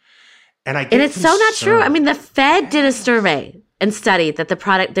been, and it's so not true. I mean, the Fed did a survey and studied that there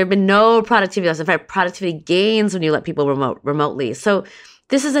have been no productivity loss. In fact, productivity gains when you let people remotely. So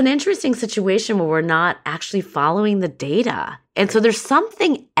this is an interesting situation where we're not actually following the data, and so there's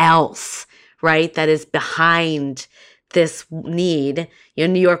something else, right, that is behind this need.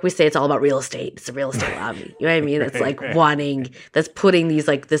 In New York, we say it's all about real estate. It's a real estate lobby. You know what I mean? It's like that's putting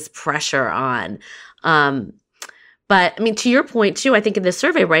this pressure on. But I mean, to your point too, I think in this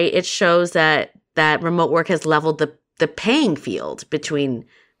survey, right, it shows that remote work has leveled the paying field between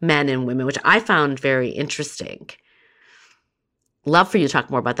men and women, which I found very interesting. Love for you to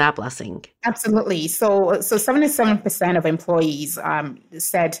talk more about that, Blessing. Absolutely. So 77% of employees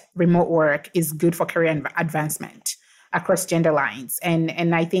said remote work is good for career advancement across gender lines.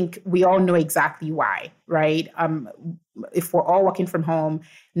 And I think we all know exactly why, right? If we're all working from home,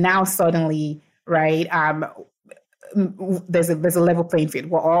 now suddenly, right, there's a level playing field.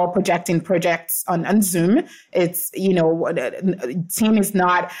 We're all projecting projects on Zoom. It's, team is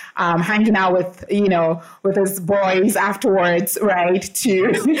not hanging out with his boys afterwards, right?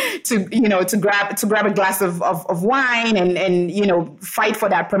 To grab a glass of wine and fight for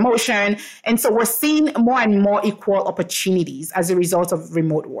that promotion. And so we're seeing more and more equal opportunities as a result of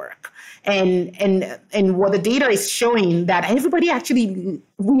remote work. And what the data is showing that everybody actually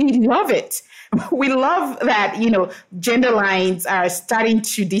really love it. We love that, gender lines are starting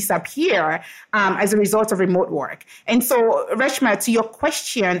to disappear as a result of remote work. And so, Reshma, to your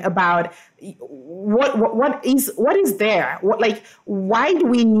question about what is there? Why do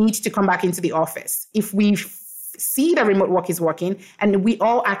we need to come back into the office if we see that remote work is working and we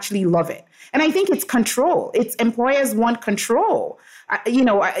all actually love it? And I think it's control. It's employers want control. You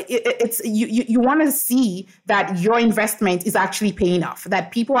want to see that your investment is actually paying off,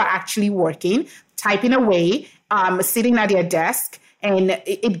 that people are actually working, typing away, sitting at their desk, and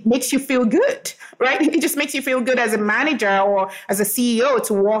it makes you feel good, right? It just makes you feel good as a manager or as a CEO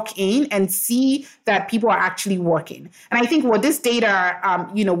to walk in and see that people are actually working. And I think what this data,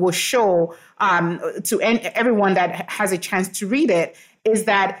 will show to everyone that has a chance to read it is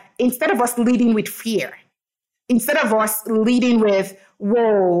that instead of us leading with fear, instead of us leading with,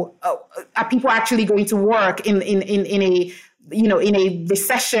 are people actually going to work in a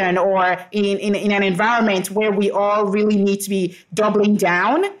recession or in an environment where we all really need to be doubling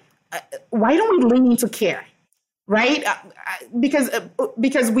down? Why don't we lean into care, right? Because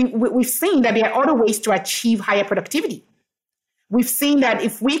we've seen that there are other ways to achieve higher productivity. We've seen that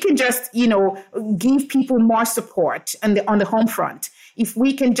if we can just, give people more support on the home front, if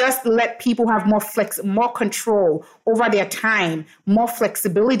we can just let people have more control over their time, more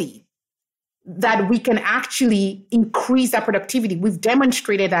flexibility, that we can actually increase that productivity. We've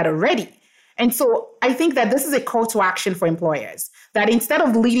demonstrated that already. And so I think that this is a call to action for employers, that instead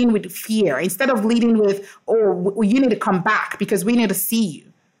of leading with fear, instead of leading with, you need to come back because we need to see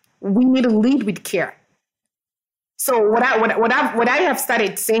you, we need to lead with care. So what I have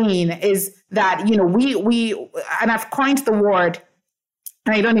started saying is that, we and I've coined the word,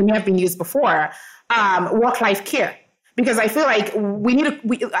 and I don't know, it may have been used before, work-life care. Because I feel like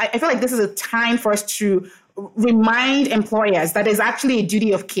I feel like this is a time for us to remind employers that there's actually a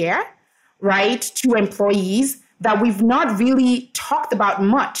duty of care, right, to employees that we've not really talked about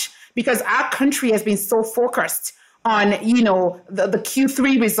much because our country has been so focused on, the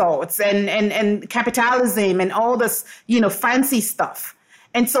Q3 results and capitalism and all this, fancy stuff.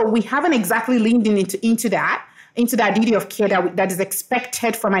 And so we haven't exactly leaned into that duty of care that is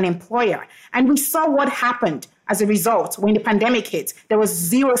expected from an employer. And we saw what happened as a result when the pandemic hit. There was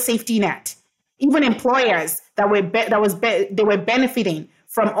zero safety net. Even employers they were benefiting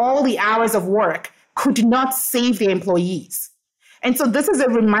from all the hours of work could not save their employees. And so this is a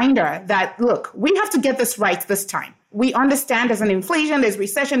reminder that, look, we have to get this right this time. We understand there's an inflation, there's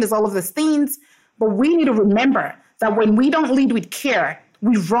recession, there's all of these things, but we need to remember that when we don't lead with care,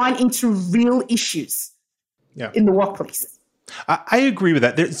 we run into real issues in the workplace. I agree with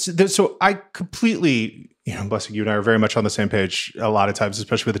that. So I completely, Blessing, you and I are very much on the same page a lot of times,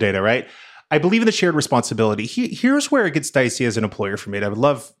 especially with the data, right? I believe in the shared responsibility. Here's where it gets dicey as an employer for me. And I'd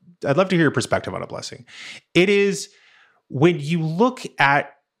love to hear your perspective on it, Blessing. It is when you look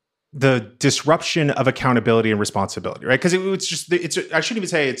at the disruption of accountability and responsibility, right? Because I shouldn't even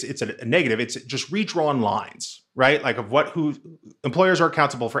say it's a negative. It's just redrawn lines, right? Like of who employers are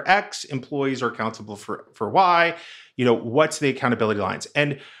accountable for X, employees are accountable for Y. What's the accountability lines?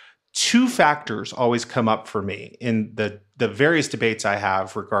 And two factors always come up for me in the various debates I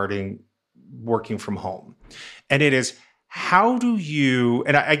have regarding working from home. And it is, how do you,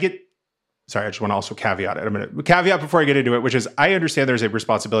 and I get, sorry, I just want to also caveat it. I'm going to caveat before I get into it, which is I understand there's a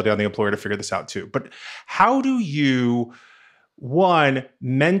responsibility on the employer to figure this out too. But how do you, one,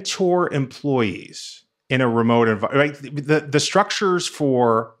 mentor employees in a remote environment? Right? The structures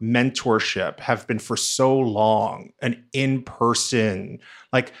for mentorship have been for so long an in-person,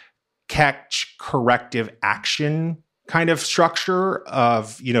 like catch corrective action kind of structure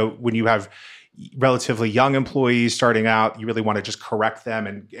of, when you have relatively young employees starting out, you really want to just correct them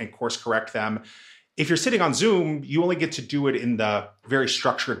and course correct them. If you're sitting on Zoom, you only get to do it in the very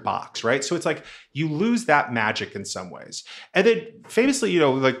structured box, right? So it's like you lose that magic in some ways. And then famously,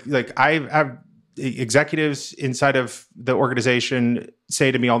 like I've executives inside of the organization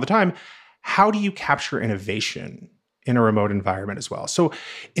say to me all the time, how do you capture innovation in a remote environment as well? So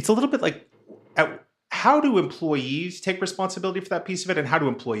it's a little bit like, how do employees take responsibility for that piece of it? And how do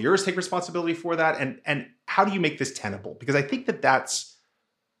employers take responsibility for that? And how do you make this tenable? Because I think that that's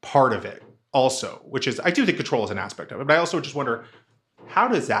part of it also, which is, I do think control is an aspect of it, but I also just wonder, how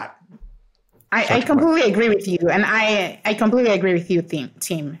does that? I completely agree with you. And I completely agree with you,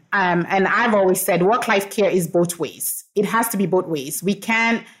 team. And I've always said work-life care is both ways. It has to be both ways. We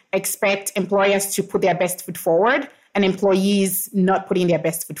can't expect employers to put their best foot forward and employees not putting their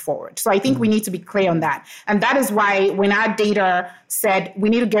best foot forward. So I think we need to be clear on that. And that is why when our data said we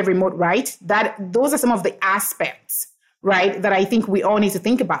need to get remote right, those are some of the aspects, right, that I think we all need to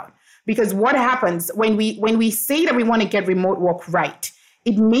think about. Because what happens when we say that we want to get remote work right,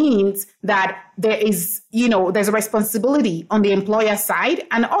 it means that there is, there's a responsibility on the employer side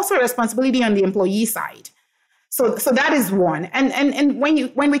and also a responsibility on the employee side. So that is one. And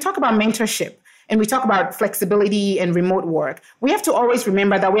when we talk about mentorship and we talk about flexibility and remote work, we have to always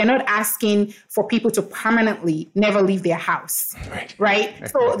remember that we're not asking for people to permanently never leave their house, right?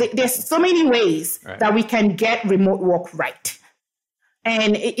 So there's so many ways that we can get remote work right.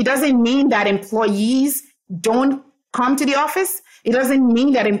 And it doesn't mean that employees don't come to the office. It doesn't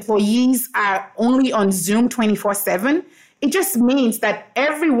mean that employees are only on Zoom 24/7. It just means that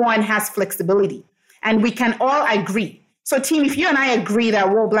everyone has flexibility and we can all agree. So team, if you and I agree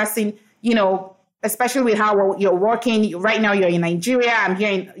that we're blessing, especially with how you're working right now, you're in Nigeria, I'm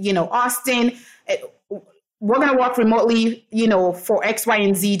here in, Austin, we're going to work remotely, for X, Y,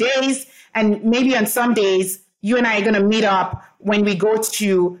 and Z days. And maybe on some days, you and I are going to meet up when we go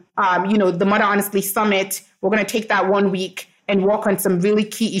to, the Mother Honestly Summit. We're going to take that 1 week and work on some really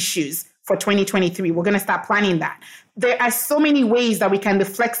key issues for 2023. We're going to start planning that. There are so many ways that we can be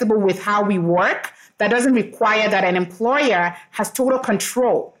flexible with how we work that doesn't require that an employer has total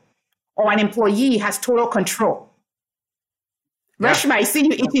control or an employee has total control. Yeah. Reshma, I see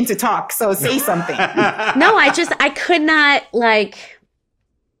you itching to talk, so say something. No, I could not I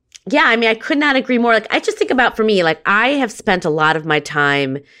could not agree more. I just think about, for me, I have spent a lot of my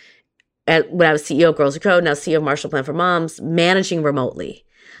time when I was CEO of Girls Who Code, now CEO of Marshall Plan for Moms, managing remotely.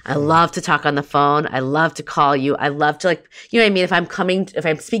 I love to talk on the phone. I love to call you. I love to if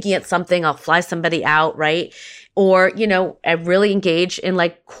I'm speaking at something, I'll fly somebody out, right? Or, I really engage in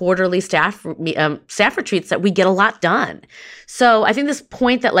quarterly staff retreats that we get a lot done. So I think this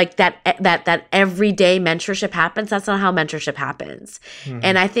point that that everyday mentorship happens, that's not how mentorship happens. Mm-hmm.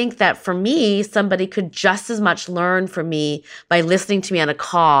 And I think that for me, somebody could just as much learn from me by listening to me on a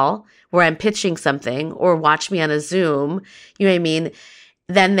call where I'm pitching something or watch me on a Zoom,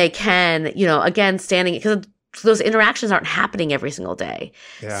 then they can, again, standing, because those interactions aren't happening every single day.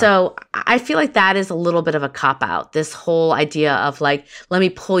 Yeah. So I feel like that is a little bit of a cop-out, this whole idea of let me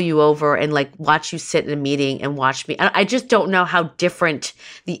pull you over and watch you sit in a meeting and watch me. I just don't know how different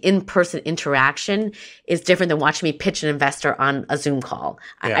the in-person interaction is different than watching me pitch an investor on a Zoom call.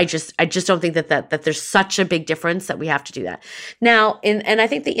 Yeah. I just don't think that there's such a big difference that we have to do that. Now, and I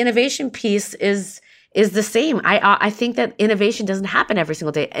think the innovation piece is the same. I think that innovation doesn't happen every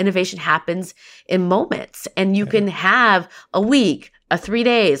single day. Innovation happens in moments, and you can have a week, 3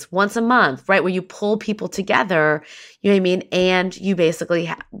 days, once a month, right, where you pull people together. And you basically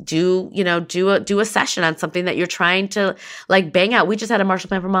do a session on something that you're trying to bang out. We just had a Marshall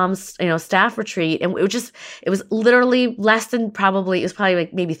Plan for Moms, staff retreat, and it was literally probably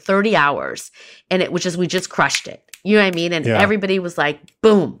maybe 30 hours, and we just crushed it. And everybody was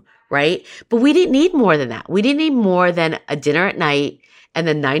boom. Right? But we didn't need more than that. We didn't need more than a dinner at night and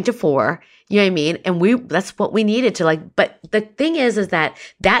then 9 to 4. And that's what we needed to but the thing is that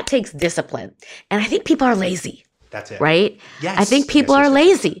takes discipline. And I think people are lazy. That's it. Right? Yes. I think people are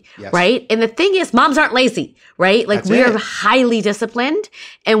lazy. Yes. Right? And the thing is, moms aren't lazy, right? We are highly disciplined,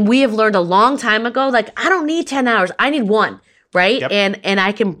 and we have learned a long time ago, I don't need 10 hours. I need 1. Right? Yep. And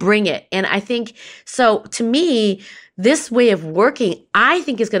I can bring it. And I think, so to me, this way of working, I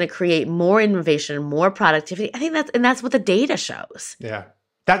think, is going to create more innovation, more productivity. I think that's what the data shows. Yeah.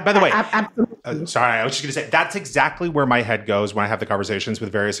 That, by the way, sorry, I was just going to say, that's exactly where my head goes when I have the conversations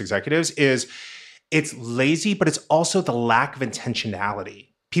with various executives is it's lazy, but it's also the lack of intentionality.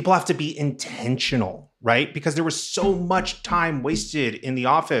 People have to be intentional, right? Because there was so much time wasted in the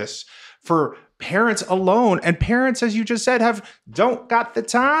office for parents alone, and parents, as you just said, don't got the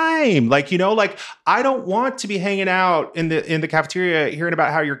time. I don't want to be hanging out in the cafeteria hearing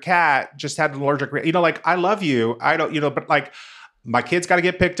about how your cat just had an allergic reaction. I love you. I don't, but my kid's got to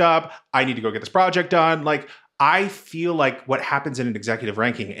get picked up. I need to go get this project done. I feel like what happens in an executive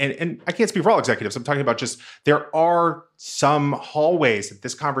ranking, and I can't speak for all executives, I'm talking about just there are some hallways that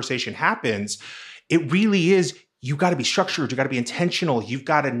this conversation happens. It really is, you got to be structured, you got to be intentional, you've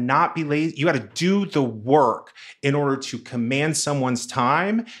got to not be lazy, you got to do the work in order to command someone's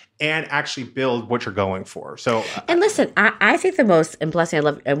time and actually build what you're going for. So, and listen, I think the most, and Blessing,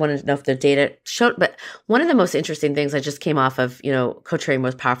 I wanted to know if the data showed, but one of the most interesting things I just came off of, Co-Training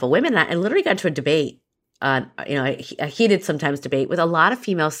Most Powerful Women, and I literally got into a debate, a heated sometimes debate with a lot of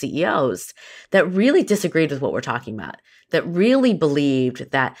female CEOs that really disagreed with what we're talking about, that really believed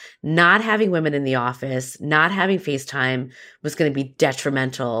that not having women in the office, not having FaceTime was going to be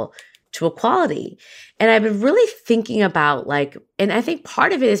detrimental to equality. And I've been really thinking about and I think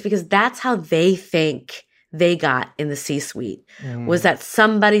part of it is because that's how they think they got in the C-suite, was that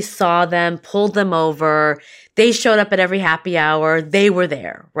somebody saw them, pulled them over, they showed up at every happy hour, they were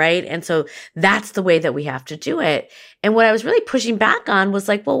there, right? And so that's the way that we have to do it. And what I was really pushing back on was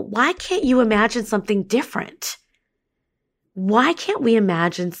well, why can't you imagine something different? Why can't we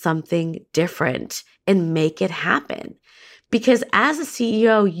imagine something different and make it happen? Because as a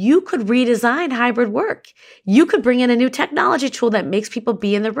CEO, you could redesign hybrid work. You could bring in a new technology tool that makes people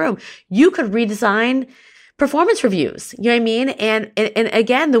be in the room. You could redesign performance reviews. You know what I mean? And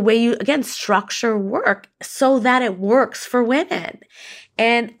again, the way you, structure work so that it works for women.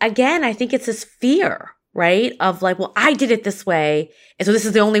 And again, I think it's this fear, right? Of well, I did it this way, and so this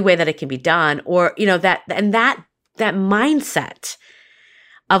is the only way that it can be done. Or, that mindset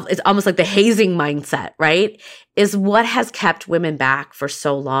of, it's almost like the hazing mindset, right? Is what has kept women back for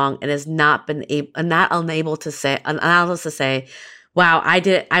so long and has not been unable to say, wow,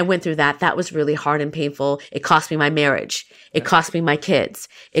 I went through that. That was really hard and painful. It cost me my marriage. It cost me my kids.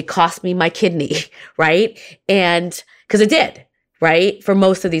 It cost me my kidney, right? And because it did, right? For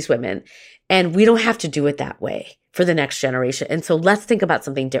most of these women. And we don't have to do it that way for the next generation. And so let's think about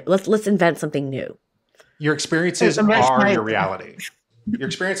something different. Let's invent something new. Your experiences are your reality. Your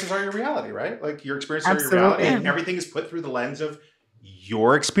experiences are your reality, right? Your experiences are your reality, and everything is put through the lens of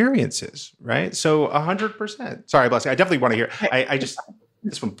your experiences, right? So 100%. Sorry, Blessing. I definitely want to hear. I just,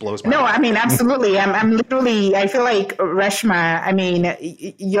 this one blows my mind. No, I mean, absolutely. I'm literally, I feel like Reshma, I mean,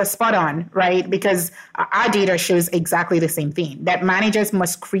 you're spot on, right? Because our data shows exactly the same thing, that managers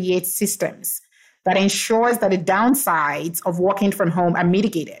must create systems that ensures that the downsides of working from home are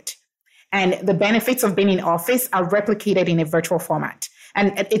mitigated and the benefits of being in office are replicated in a virtual format.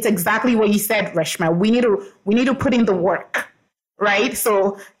 And it's exactly what you said, Reshma. We need to put in the work. Right.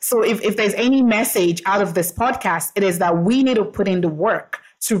 So if there's any message out of this podcast, it is that we need to put in the work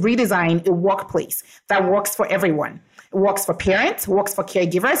to redesign a workplace that works for everyone. It works for parents, works for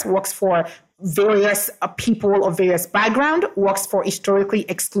caregivers, works for various people of various background, works for historically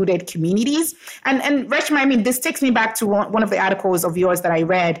excluded communities. And Reshma, I mean, this takes me back to one of the articles of yours that I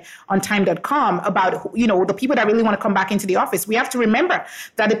read on time.com about, the people that really want to come back into the office. We have to remember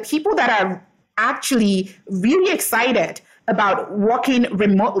that the people that are actually really excited about working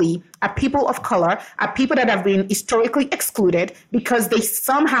remotely are people of color, are people that have been historically excluded because they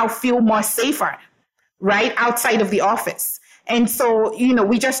somehow feel more safer, right, outside of the office. And so,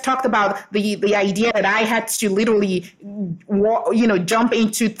 we just talked about the idea that I had to literally, jump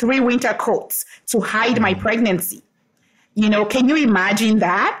into 3 winter coats to hide my pregnancy. Can you imagine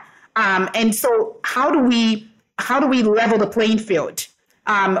that? And so how do we level the playing field?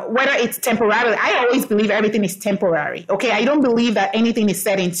 Whether it's temporarily, I always believe everything is temporary. Okay. I don't believe that anything is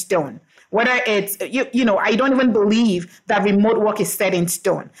set in stone. Whether it's, I don't even believe that remote work is set in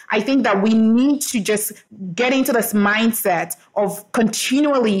stone. I think that we need to just get into this mindset of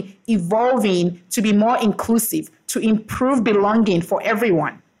continually evolving to be more inclusive, to improve belonging for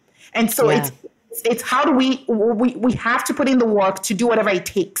everyone. And so it's how do we have to put in the work to do whatever it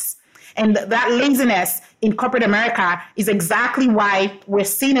takes. And that laziness in corporate America is exactly why we're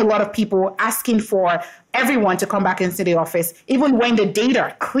seeing a lot of people asking for everyone to come back into the office, even when the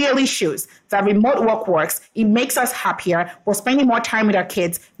data clearly shows that remote work works. It makes us happier. We're spending more time with our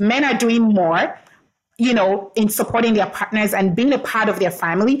kids. Men are doing more, in supporting their partners and being a part of their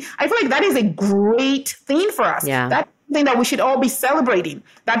family. I feel like that is a great thing for us. Yeah. That's something that we should all be celebrating,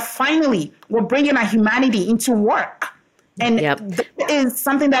 that finally we're bringing our humanity into work. And that is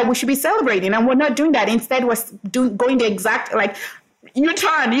something that we should be celebrating. And we're not doing that. Instead, we're going the exact,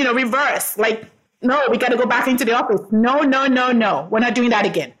 U-turn, reverse. No, we got to go back into the office. No. We're not doing that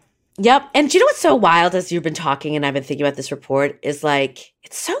again. Yep. And what's so wild as you've been talking and I've been thinking about this report is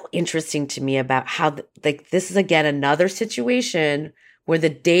it's so interesting to me about how this is, again, another situation where the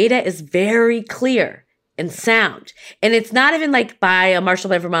data is very clear and sound. And it's not even by a Marshall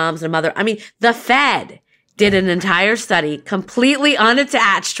Plan for Moms and a mother. I mean, the Fed did an entire study completely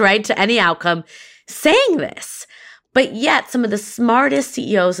unattached, right, to any outcome saying this. But yet some of the smartest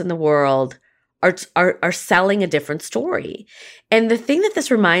CEOs in the world are selling a different story. And the thing that this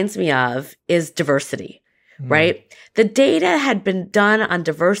reminds me of is diversity, right? The data had been done on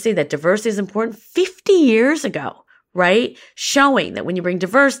diversity, that diversity is important 50 years ago, right? Showing that when you bring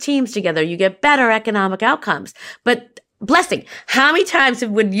diverse teams together, you get better economic outcomes. But Blessing, how many times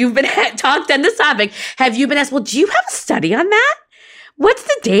when you've been talked on this topic, have you been asked, well, do you have a study on that? What's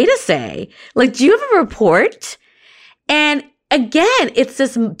the data say? Like, do you have a report? And again, it's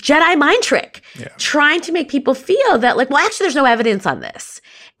this Jedi mind trick, trying to make people feel that like, well, actually, there's no evidence on this.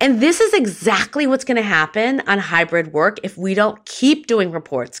 And this is exactly what's going to happen on hybrid work if we don't keep doing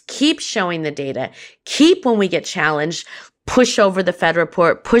reports, keep showing the data, keep when we get challenged, push over the Fed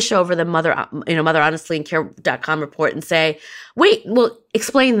report, push over the Mother Honestly and Care.com report and say, wait, well,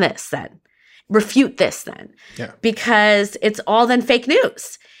 explain this then. Refute this then. Yeah. Because it's all then fake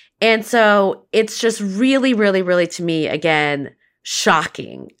news. And so it's just really, really, really, to me, again,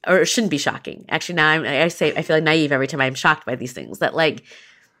 shocking, or it shouldn't be shocking. Actually, now I feel like naive every time I'm shocked by these things, that like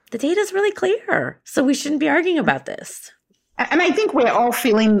the data is really clear. So we shouldn't be arguing about this. And I think we're all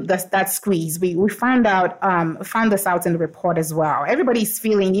feeling that squeeze. We found this out in the report as well. Everybody's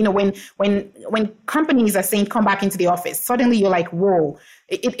feeling, when companies are saying come back into the office, suddenly you're like, whoa,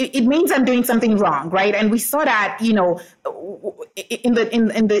 it means I'm doing something wrong, right? And we saw that, in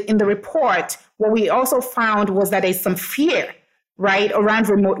the report. What we also found was that there's some fear, right, around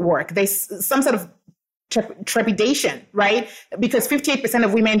remote work. There's some sort of trepidation, right? Because 58%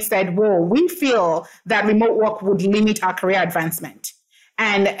 of women said, whoa, we feel that remote work would limit our career advancement.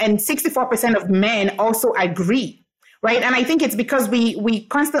 And 64% of men also agree, right? And I think it's because we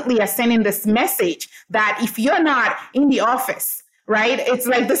constantly are sending this message that if you're not in the office, right, it's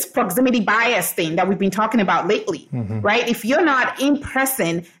like this proximity bias thing that we've been talking about lately, right? If you're not in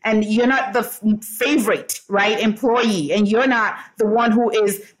person and you're not the favorite, right, employee, and you're not the one who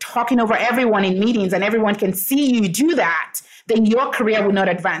is talking over everyone in meetings and everyone can see you do that, then your career will not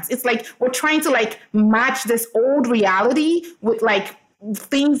advance. It's like we're trying to like match this old reality with like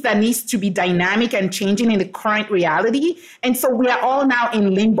things that needs to be dynamic and changing in the current reality. And so we are all now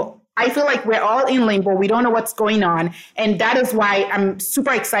in limbo. I feel like we're all in limbo. We don't know what's going on. And that is why I'm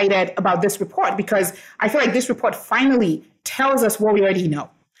super excited about this report, because I feel like this report finally tells us what we already know.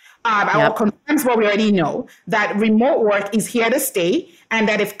 Or confirms what we already know, that remote work is here to stay, and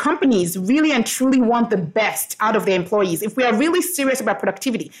that if companies really and truly want the best out of their employees, if we are really serious about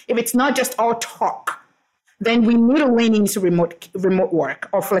productivity, if it's not just all talk, then we need to lean into remote work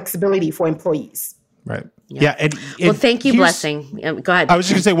or flexibility for employees. Right. Yeah. And well, thank you, Blessing. Go ahead. I was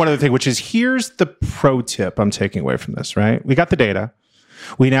just going to say one other thing, which is here's the pro tip I'm taking away from this, right? We got the data.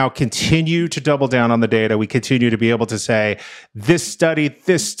 We now continue to double down on the data. We continue to be able to say this study,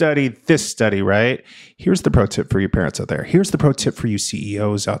 right? Here's the pro tip for you parents out there. Here's the pro tip for you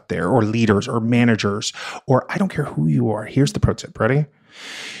CEOs out there, or leaders or managers, or I don't care who you are. Here's the pro tip. Ready?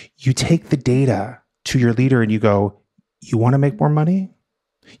 You take the data to your leader and you go, you want to make more money?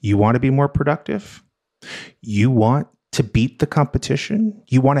 You want to be more productive? You want to beat the competition?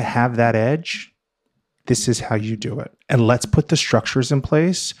 You want to have that edge? This is how you do it. And let's put the structures in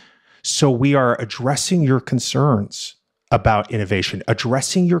place so we are addressing your concerns about innovation,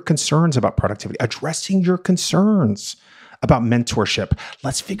 addressing your concerns about productivity, addressing your concerns about mentorship.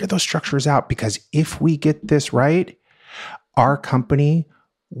 Let's figure those structures out, because if we get this right, our company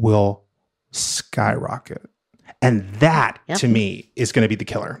will skyrocket. And that, to me, is going to be the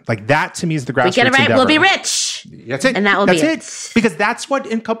killer. Like, that, to me, is the grassroots. We get it right, endeavor. we'll be rich. That's it. And that will be it. Because that's what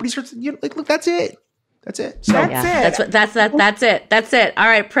in companies are, like, look, that's it. That's it. So, That's it. That's it. All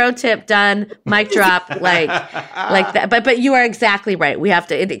right. Pro tip done. Mic drop. like that. But you are exactly right. We have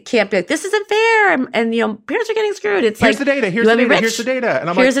to. It can't be like, this isn't fair, and parents are getting screwed. It's here's like, the data. Here's the data. Here's the data. And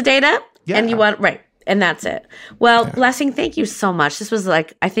I'm here's like, the data. Yeah. And you want right. And that's it. Well, Blessing, thank you so much. This was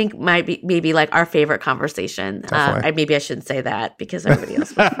like, I think maybe like our favorite conversation. Maybe I shouldn't say that because everybody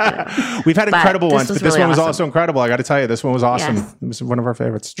else was, We've had incredible ones, but this one was awesome. Also incredible. I got to tell you, this one was awesome. Yes. It was one of our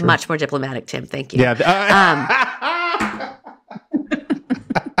favorites. True. Much more diplomatic, Tim. Thank you. Yeah.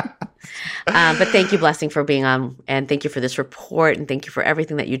 But thank you, Blessing, for being on, and thank you for this report, and thank you for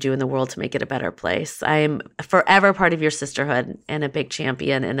everything that you do in the world to make it a better place. I am forever part of your sisterhood and a big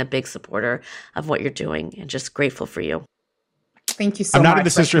champion and a big supporter of what you're doing, and just grateful for you. Thank you so much. I'm not in the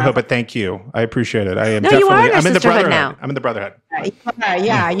sisterhood, but thank you. I appreciate it. I am you are in I'm in the brotherhood now. I'm in the brotherhood.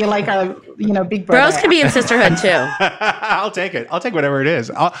 Yeah, you're like a big brother. Bros can be in sisterhood too. I'll take it. I'll take whatever it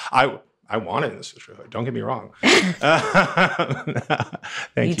is. I want it in the sisterhood. Don't get me wrong.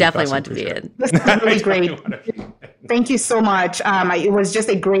 You definitely want to be in. This is really great. Thank you so much. It was just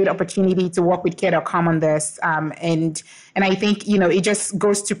a great opportunity to work with Care.com on this. And I think, it just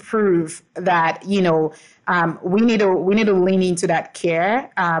goes to prove that, we need to lean into that care,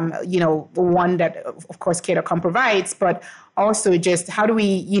 one that, of course, Care.com provides, but also just how do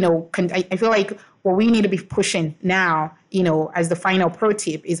we, I feel like what we need to be pushing now, as the final pro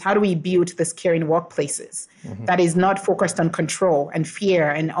tip is how do we build this care in workplaces that is not focused on control and fear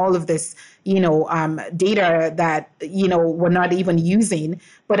and all of this, data that, we're not even using,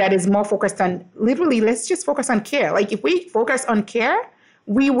 but that is more focused on literally, let's just focus on care. Like if we focus on care,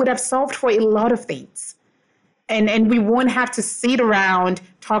 we would have solved for a lot of things. And we won't have to sit around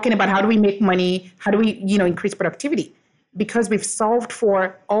talking about how do we make money, how do we, increase productivity, because we've solved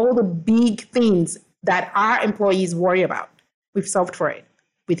for all the big things that our employees worry about. We've solved for it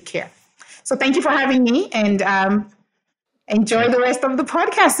with care. So thank you for having me, and enjoy the rest of the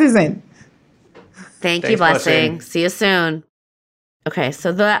podcast season. Thanks, Blessing. See you soon. Okay,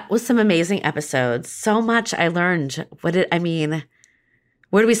 so that was some amazing episodes. So much I learned. Where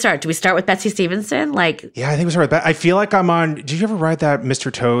do we start? Do we start with Betsy Stevenson? Yeah, I think we start with that. I feel like I'm on. Did you ever ride that Mr.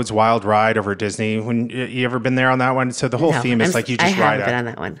 Toad's Wild Ride over at Disney? When you ever been there on that one? So the whole theme is you just ride been on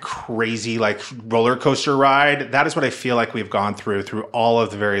that one. Crazy roller coaster ride. That is what I feel like we've gone through all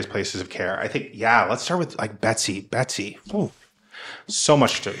of the various places of care. I think let's start with Betsy. Betsy, so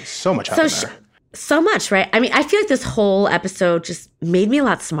much happened there. So much, right? I mean, I feel like this whole episode just made me a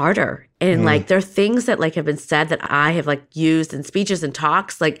lot smarter. And there are things that have been said that I have used in speeches and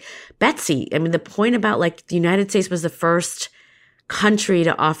talks. Betsy, I mean, the point about the United States was the first country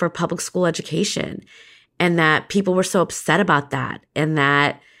to offer public school education, and that people were so upset about that, and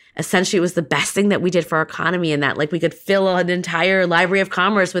that essentially it was the best thing that we did for our economy, and that we could fill an entire Library of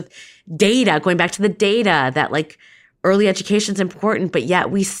Commerce with data, going back to the data that early education is important, but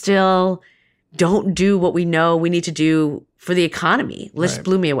yet we still don't do what we know we need to do for the economy. Just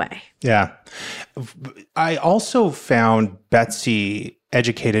blew me away. Yeah. I also found Betsy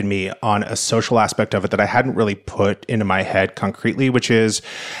educated me on a social aspect of it that I hadn't really put into my head concretely, which is,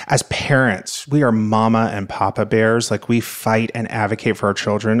 as parents, we are mama and papa bears. We fight and advocate for our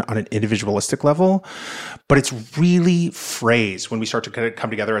children on an individualistic level, but it's really phrased when we start to come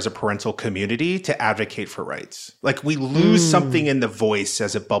together as a parental community to advocate for rights. We lose something in the voice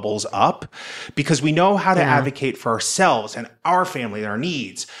as it bubbles up, because we know how to advocate for ourselves and our family and our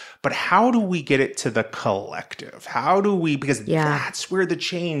needs. But how do we get it to the collective? How do we, because that's where the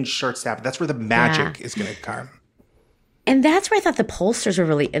change starts to happen. That's where the magic is going to come. And that's where I thought the pollsters were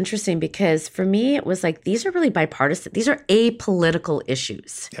really interesting, because for me, it was these are really bipartisan. These are apolitical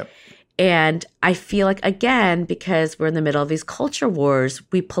issues. Yep. And I feel again, because we're in the middle of these culture wars,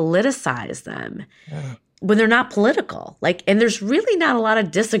 we politicize them when they're not political. And there's really not a lot of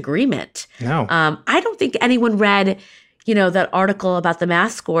disagreement. No. I don't think anyone read that article about the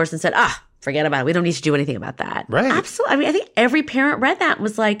math scores and said, forget about it. We don't need to do anything about that. Right. Absolutely. I mean, I think every parent read that and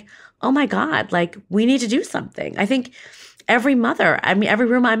was oh my God, we need to do something. I think every mother, every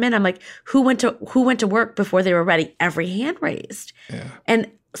room I'm in, I'm who went to work before they were ready? Every hand raised. Yeah.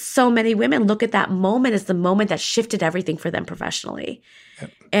 And so many women look at that moment as the moment that shifted everything for them professionally.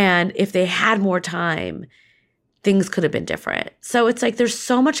 Yep. And if they had more time, things could have been different. So it's there's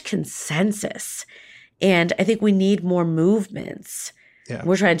so much consensus. And I think we need more movements. Yeah.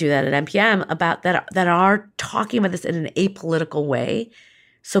 We're trying to do that at NPM about that are talking about this in an apolitical way,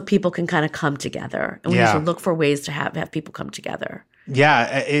 so people can kind of come together. And we need to look for ways to have people come together. Yeah,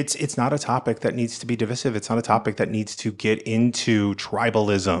 it's not a topic that needs to be divisive. It's not a topic that needs to get into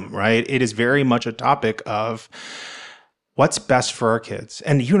tribalism, right? It is very much a topic of what's best for our kids.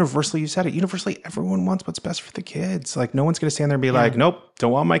 And universally, you said it, universally, everyone wants what's best for the kids. No one's going to stand there and be nope,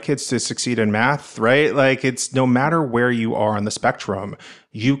 don't want my kids to succeed in math, right? It's no matter where you are on the spectrum,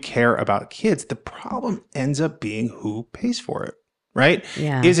 you care about kids. The problem ends up being who pays for it, right?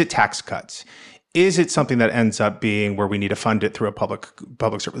 Yeah. Is it tax cuts? Is it something that ends up being where we need to fund it through a public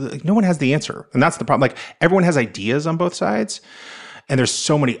service? No one has the answer. And that's the problem. Everyone has ideas on both sides. And there's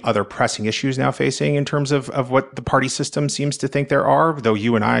so many other pressing issues now facing in terms of what the party system seems to think there are. Though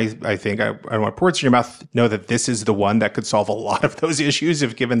you and I think, I don't want to put words in your mouth, know that this is the one that could solve a lot of those issues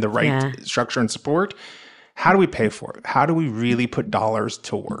if given the right structure and support. How do we pay for it? How do we really put dollars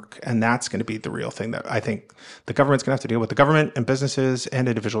to work? And that's going to be the real thing that I think the government's going to have to deal with. The government and businesses and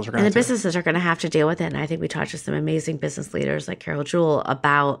individuals are going to have to. And the businesses are going to have to deal with it. And I think we talked to some amazing business leaders like Carol Jewell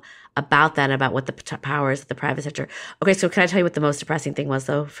about that, about what the power is of the private sector. Okay, so can I tell you what the most depressing thing was,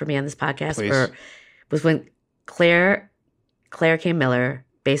 though, for me on this podcast? Please. Was when Claire K. Miller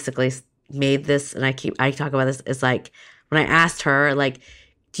basically made this, and I talk about this, is like when I asked her, like,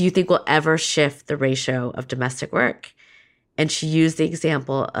 do you think we'll ever shift the ratio of domestic work? And she used the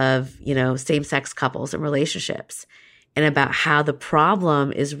example of, same-sex couples and relationships, and about how the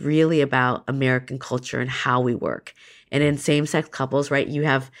problem is really about American culture and how we work. And in same-sex couples, right,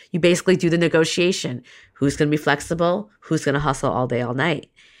 you basically do the negotiation. Who's going to be flexible? Who's going to hustle all day, all night?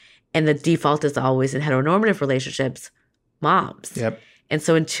 And the default is always in heteronormative relationships, moms. Yep. And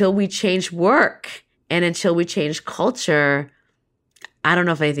so until we change work and until we change culture, I don't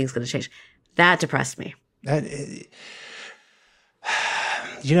know if anything's going to change. That depressed me.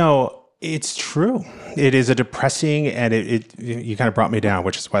 It's true. It is a depressing, and you kind of brought me down,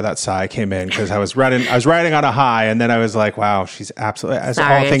 which is why that sigh came in, because I was riding on a high, and then I was like, wow, she's absolutely, as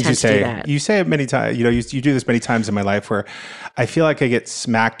all things you say it many times, you do this many times in my life where I feel like I get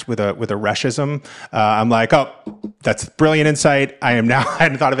smacked with a Reshism. I'm like, oh, that's brilliant insight. I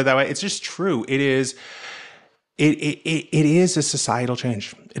hadn't thought of it that way. It's just true. It is a societal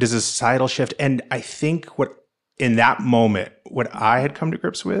change. It is a societal shift. And I think in that moment, what I had come to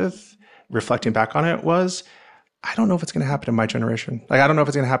grips with, reflecting back on it, was, I don't know if it's going to happen in my generation. Like, I don't know if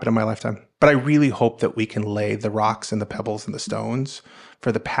it's going to happen in my lifetime. But I really hope that we can lay the rocks and the pebbles and the stones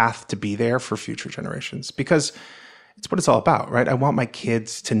for the path to be there for future generations. Because it's what it's all about, right? I want my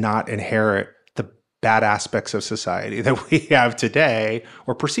kids to not inherit the bad aspects of society that we have today,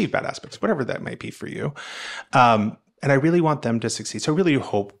 or perceived bad aspects, whatever that might be for you. And I really want them to succeed. So I really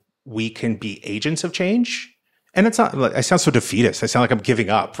hope we can be agents of change. And it's not, I sound so defeatist. I sound like I'm giving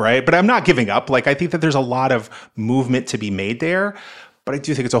up, right? But I'm not giving up. Like, I think that there's a lot of movement to be made there, but I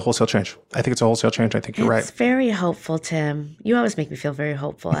do think it's a wholesale change. I think it's a wholesale change. I think you're right. It's very hopeful, Tim. You always make me feel very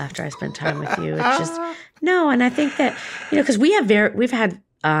hopeful after I spend time with you. It's just, no. And I think that, because we've had,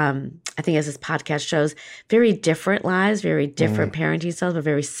 I think as this podcast shows, very different lives, very different parenting styles, but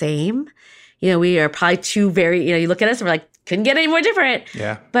very same. We are probably two very, you look at us and we're like, couldn't get any more different.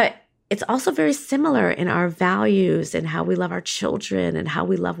 Yeah. But it's also very similar in our values and how we love our children and how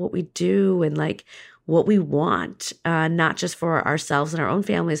we love what we do and like what we want, not just for ourselves and our own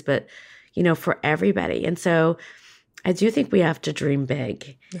families, but, for everybody. And so I do think we have to dream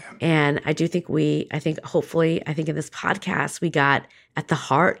big. Yeah. And I think hopefully in this podcast, we got at the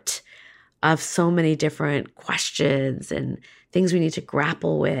heart of so many different questions and things we need to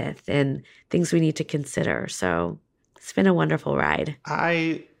grapple with and things we need to consider. So it's been a wonderful ride.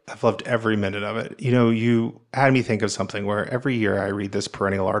 I've loved every minute of it. You had me think of something where every year I read this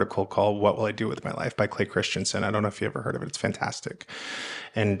perennial article called What Will I Do With My Life by Clay Christensen. I don't know if you ever heard of it. It's fantastic.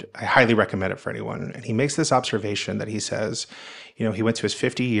 And I highly recommend it for anyone. And he makes this observation that he says, he went to his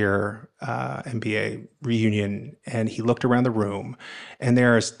 50-year MBA reunion, and he looked around the room, and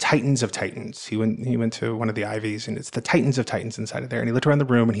there's titans of titans. He went to one of the Ivies, and it's the titans of titans inside of there. And he looked around the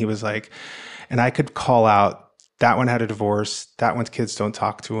room, and he was like, and I could call out, that one had a divorce. That one's kids don't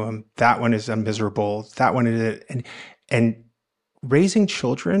talk to him. That one is miserable. That one is it. And raising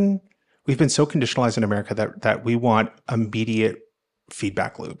children, we've been so conditionalized in America that we want immediate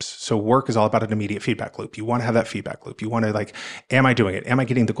feedback loops. So work is all about an immediate feedback loop. You want to have that feedback loop. You want to like, am I doing it? Am I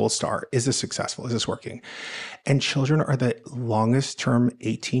getting the gold star? Is this successful? Is this working? And children are the longest term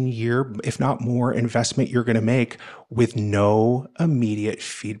 18-year, if not more, investment you're going to make with no immediate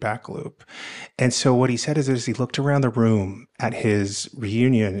feedback loop. And so what he said is he looked around the room at his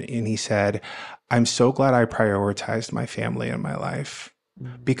reunion and he said, I'm so glad I prioritized my family in my life,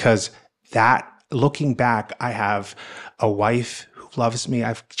 because looking back, I have a wife who loves me. I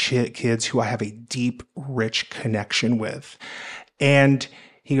have kids who I have a deep, rich connection with. And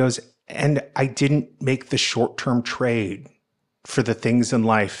he goes, and I didn't make the short-term trade for the things in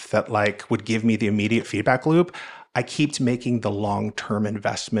life that like would give me the immediate feedback loop. I kept making the long-term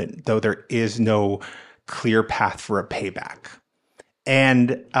investment, though there is no clear path for a payback.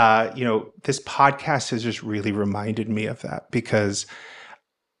 And, this podcast has just really reminded me of that, because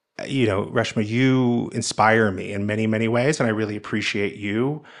Reshma, you inspire me in many, many ways, and I really appreciate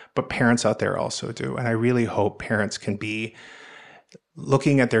you, but parents out there also do. And I really hope parents can be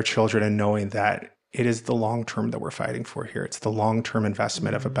looking at their children and knowing that it is the long term that we're fighting for here. It's the long-term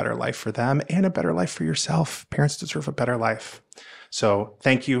investment of a better life for them and a better life for yourself. Parents deserve a better life. So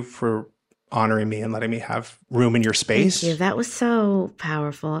thank you for honoring me and letting me have room in your space. Thank you. That was so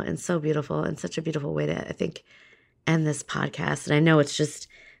powerful and so beautiful, and such a beautiful way to, I think, end this podcast. And I know it's just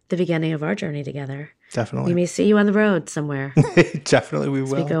the beginning of our journey together. Definitely. We may see you on the road somewhere. Definitely we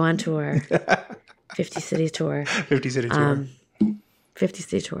will. We go on tour. 50 city tour. 50 city tour. 50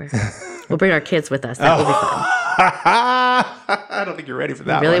 city tour. We'll bring our kids with us. That will be fun. I don't think you're ready for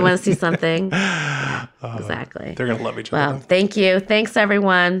that. You really want to see something? Yeah, exactly. They're going to love each other. Well, thank you. Thanks,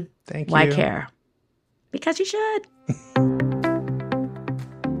 everyone. Thank you. Why care? Because you should.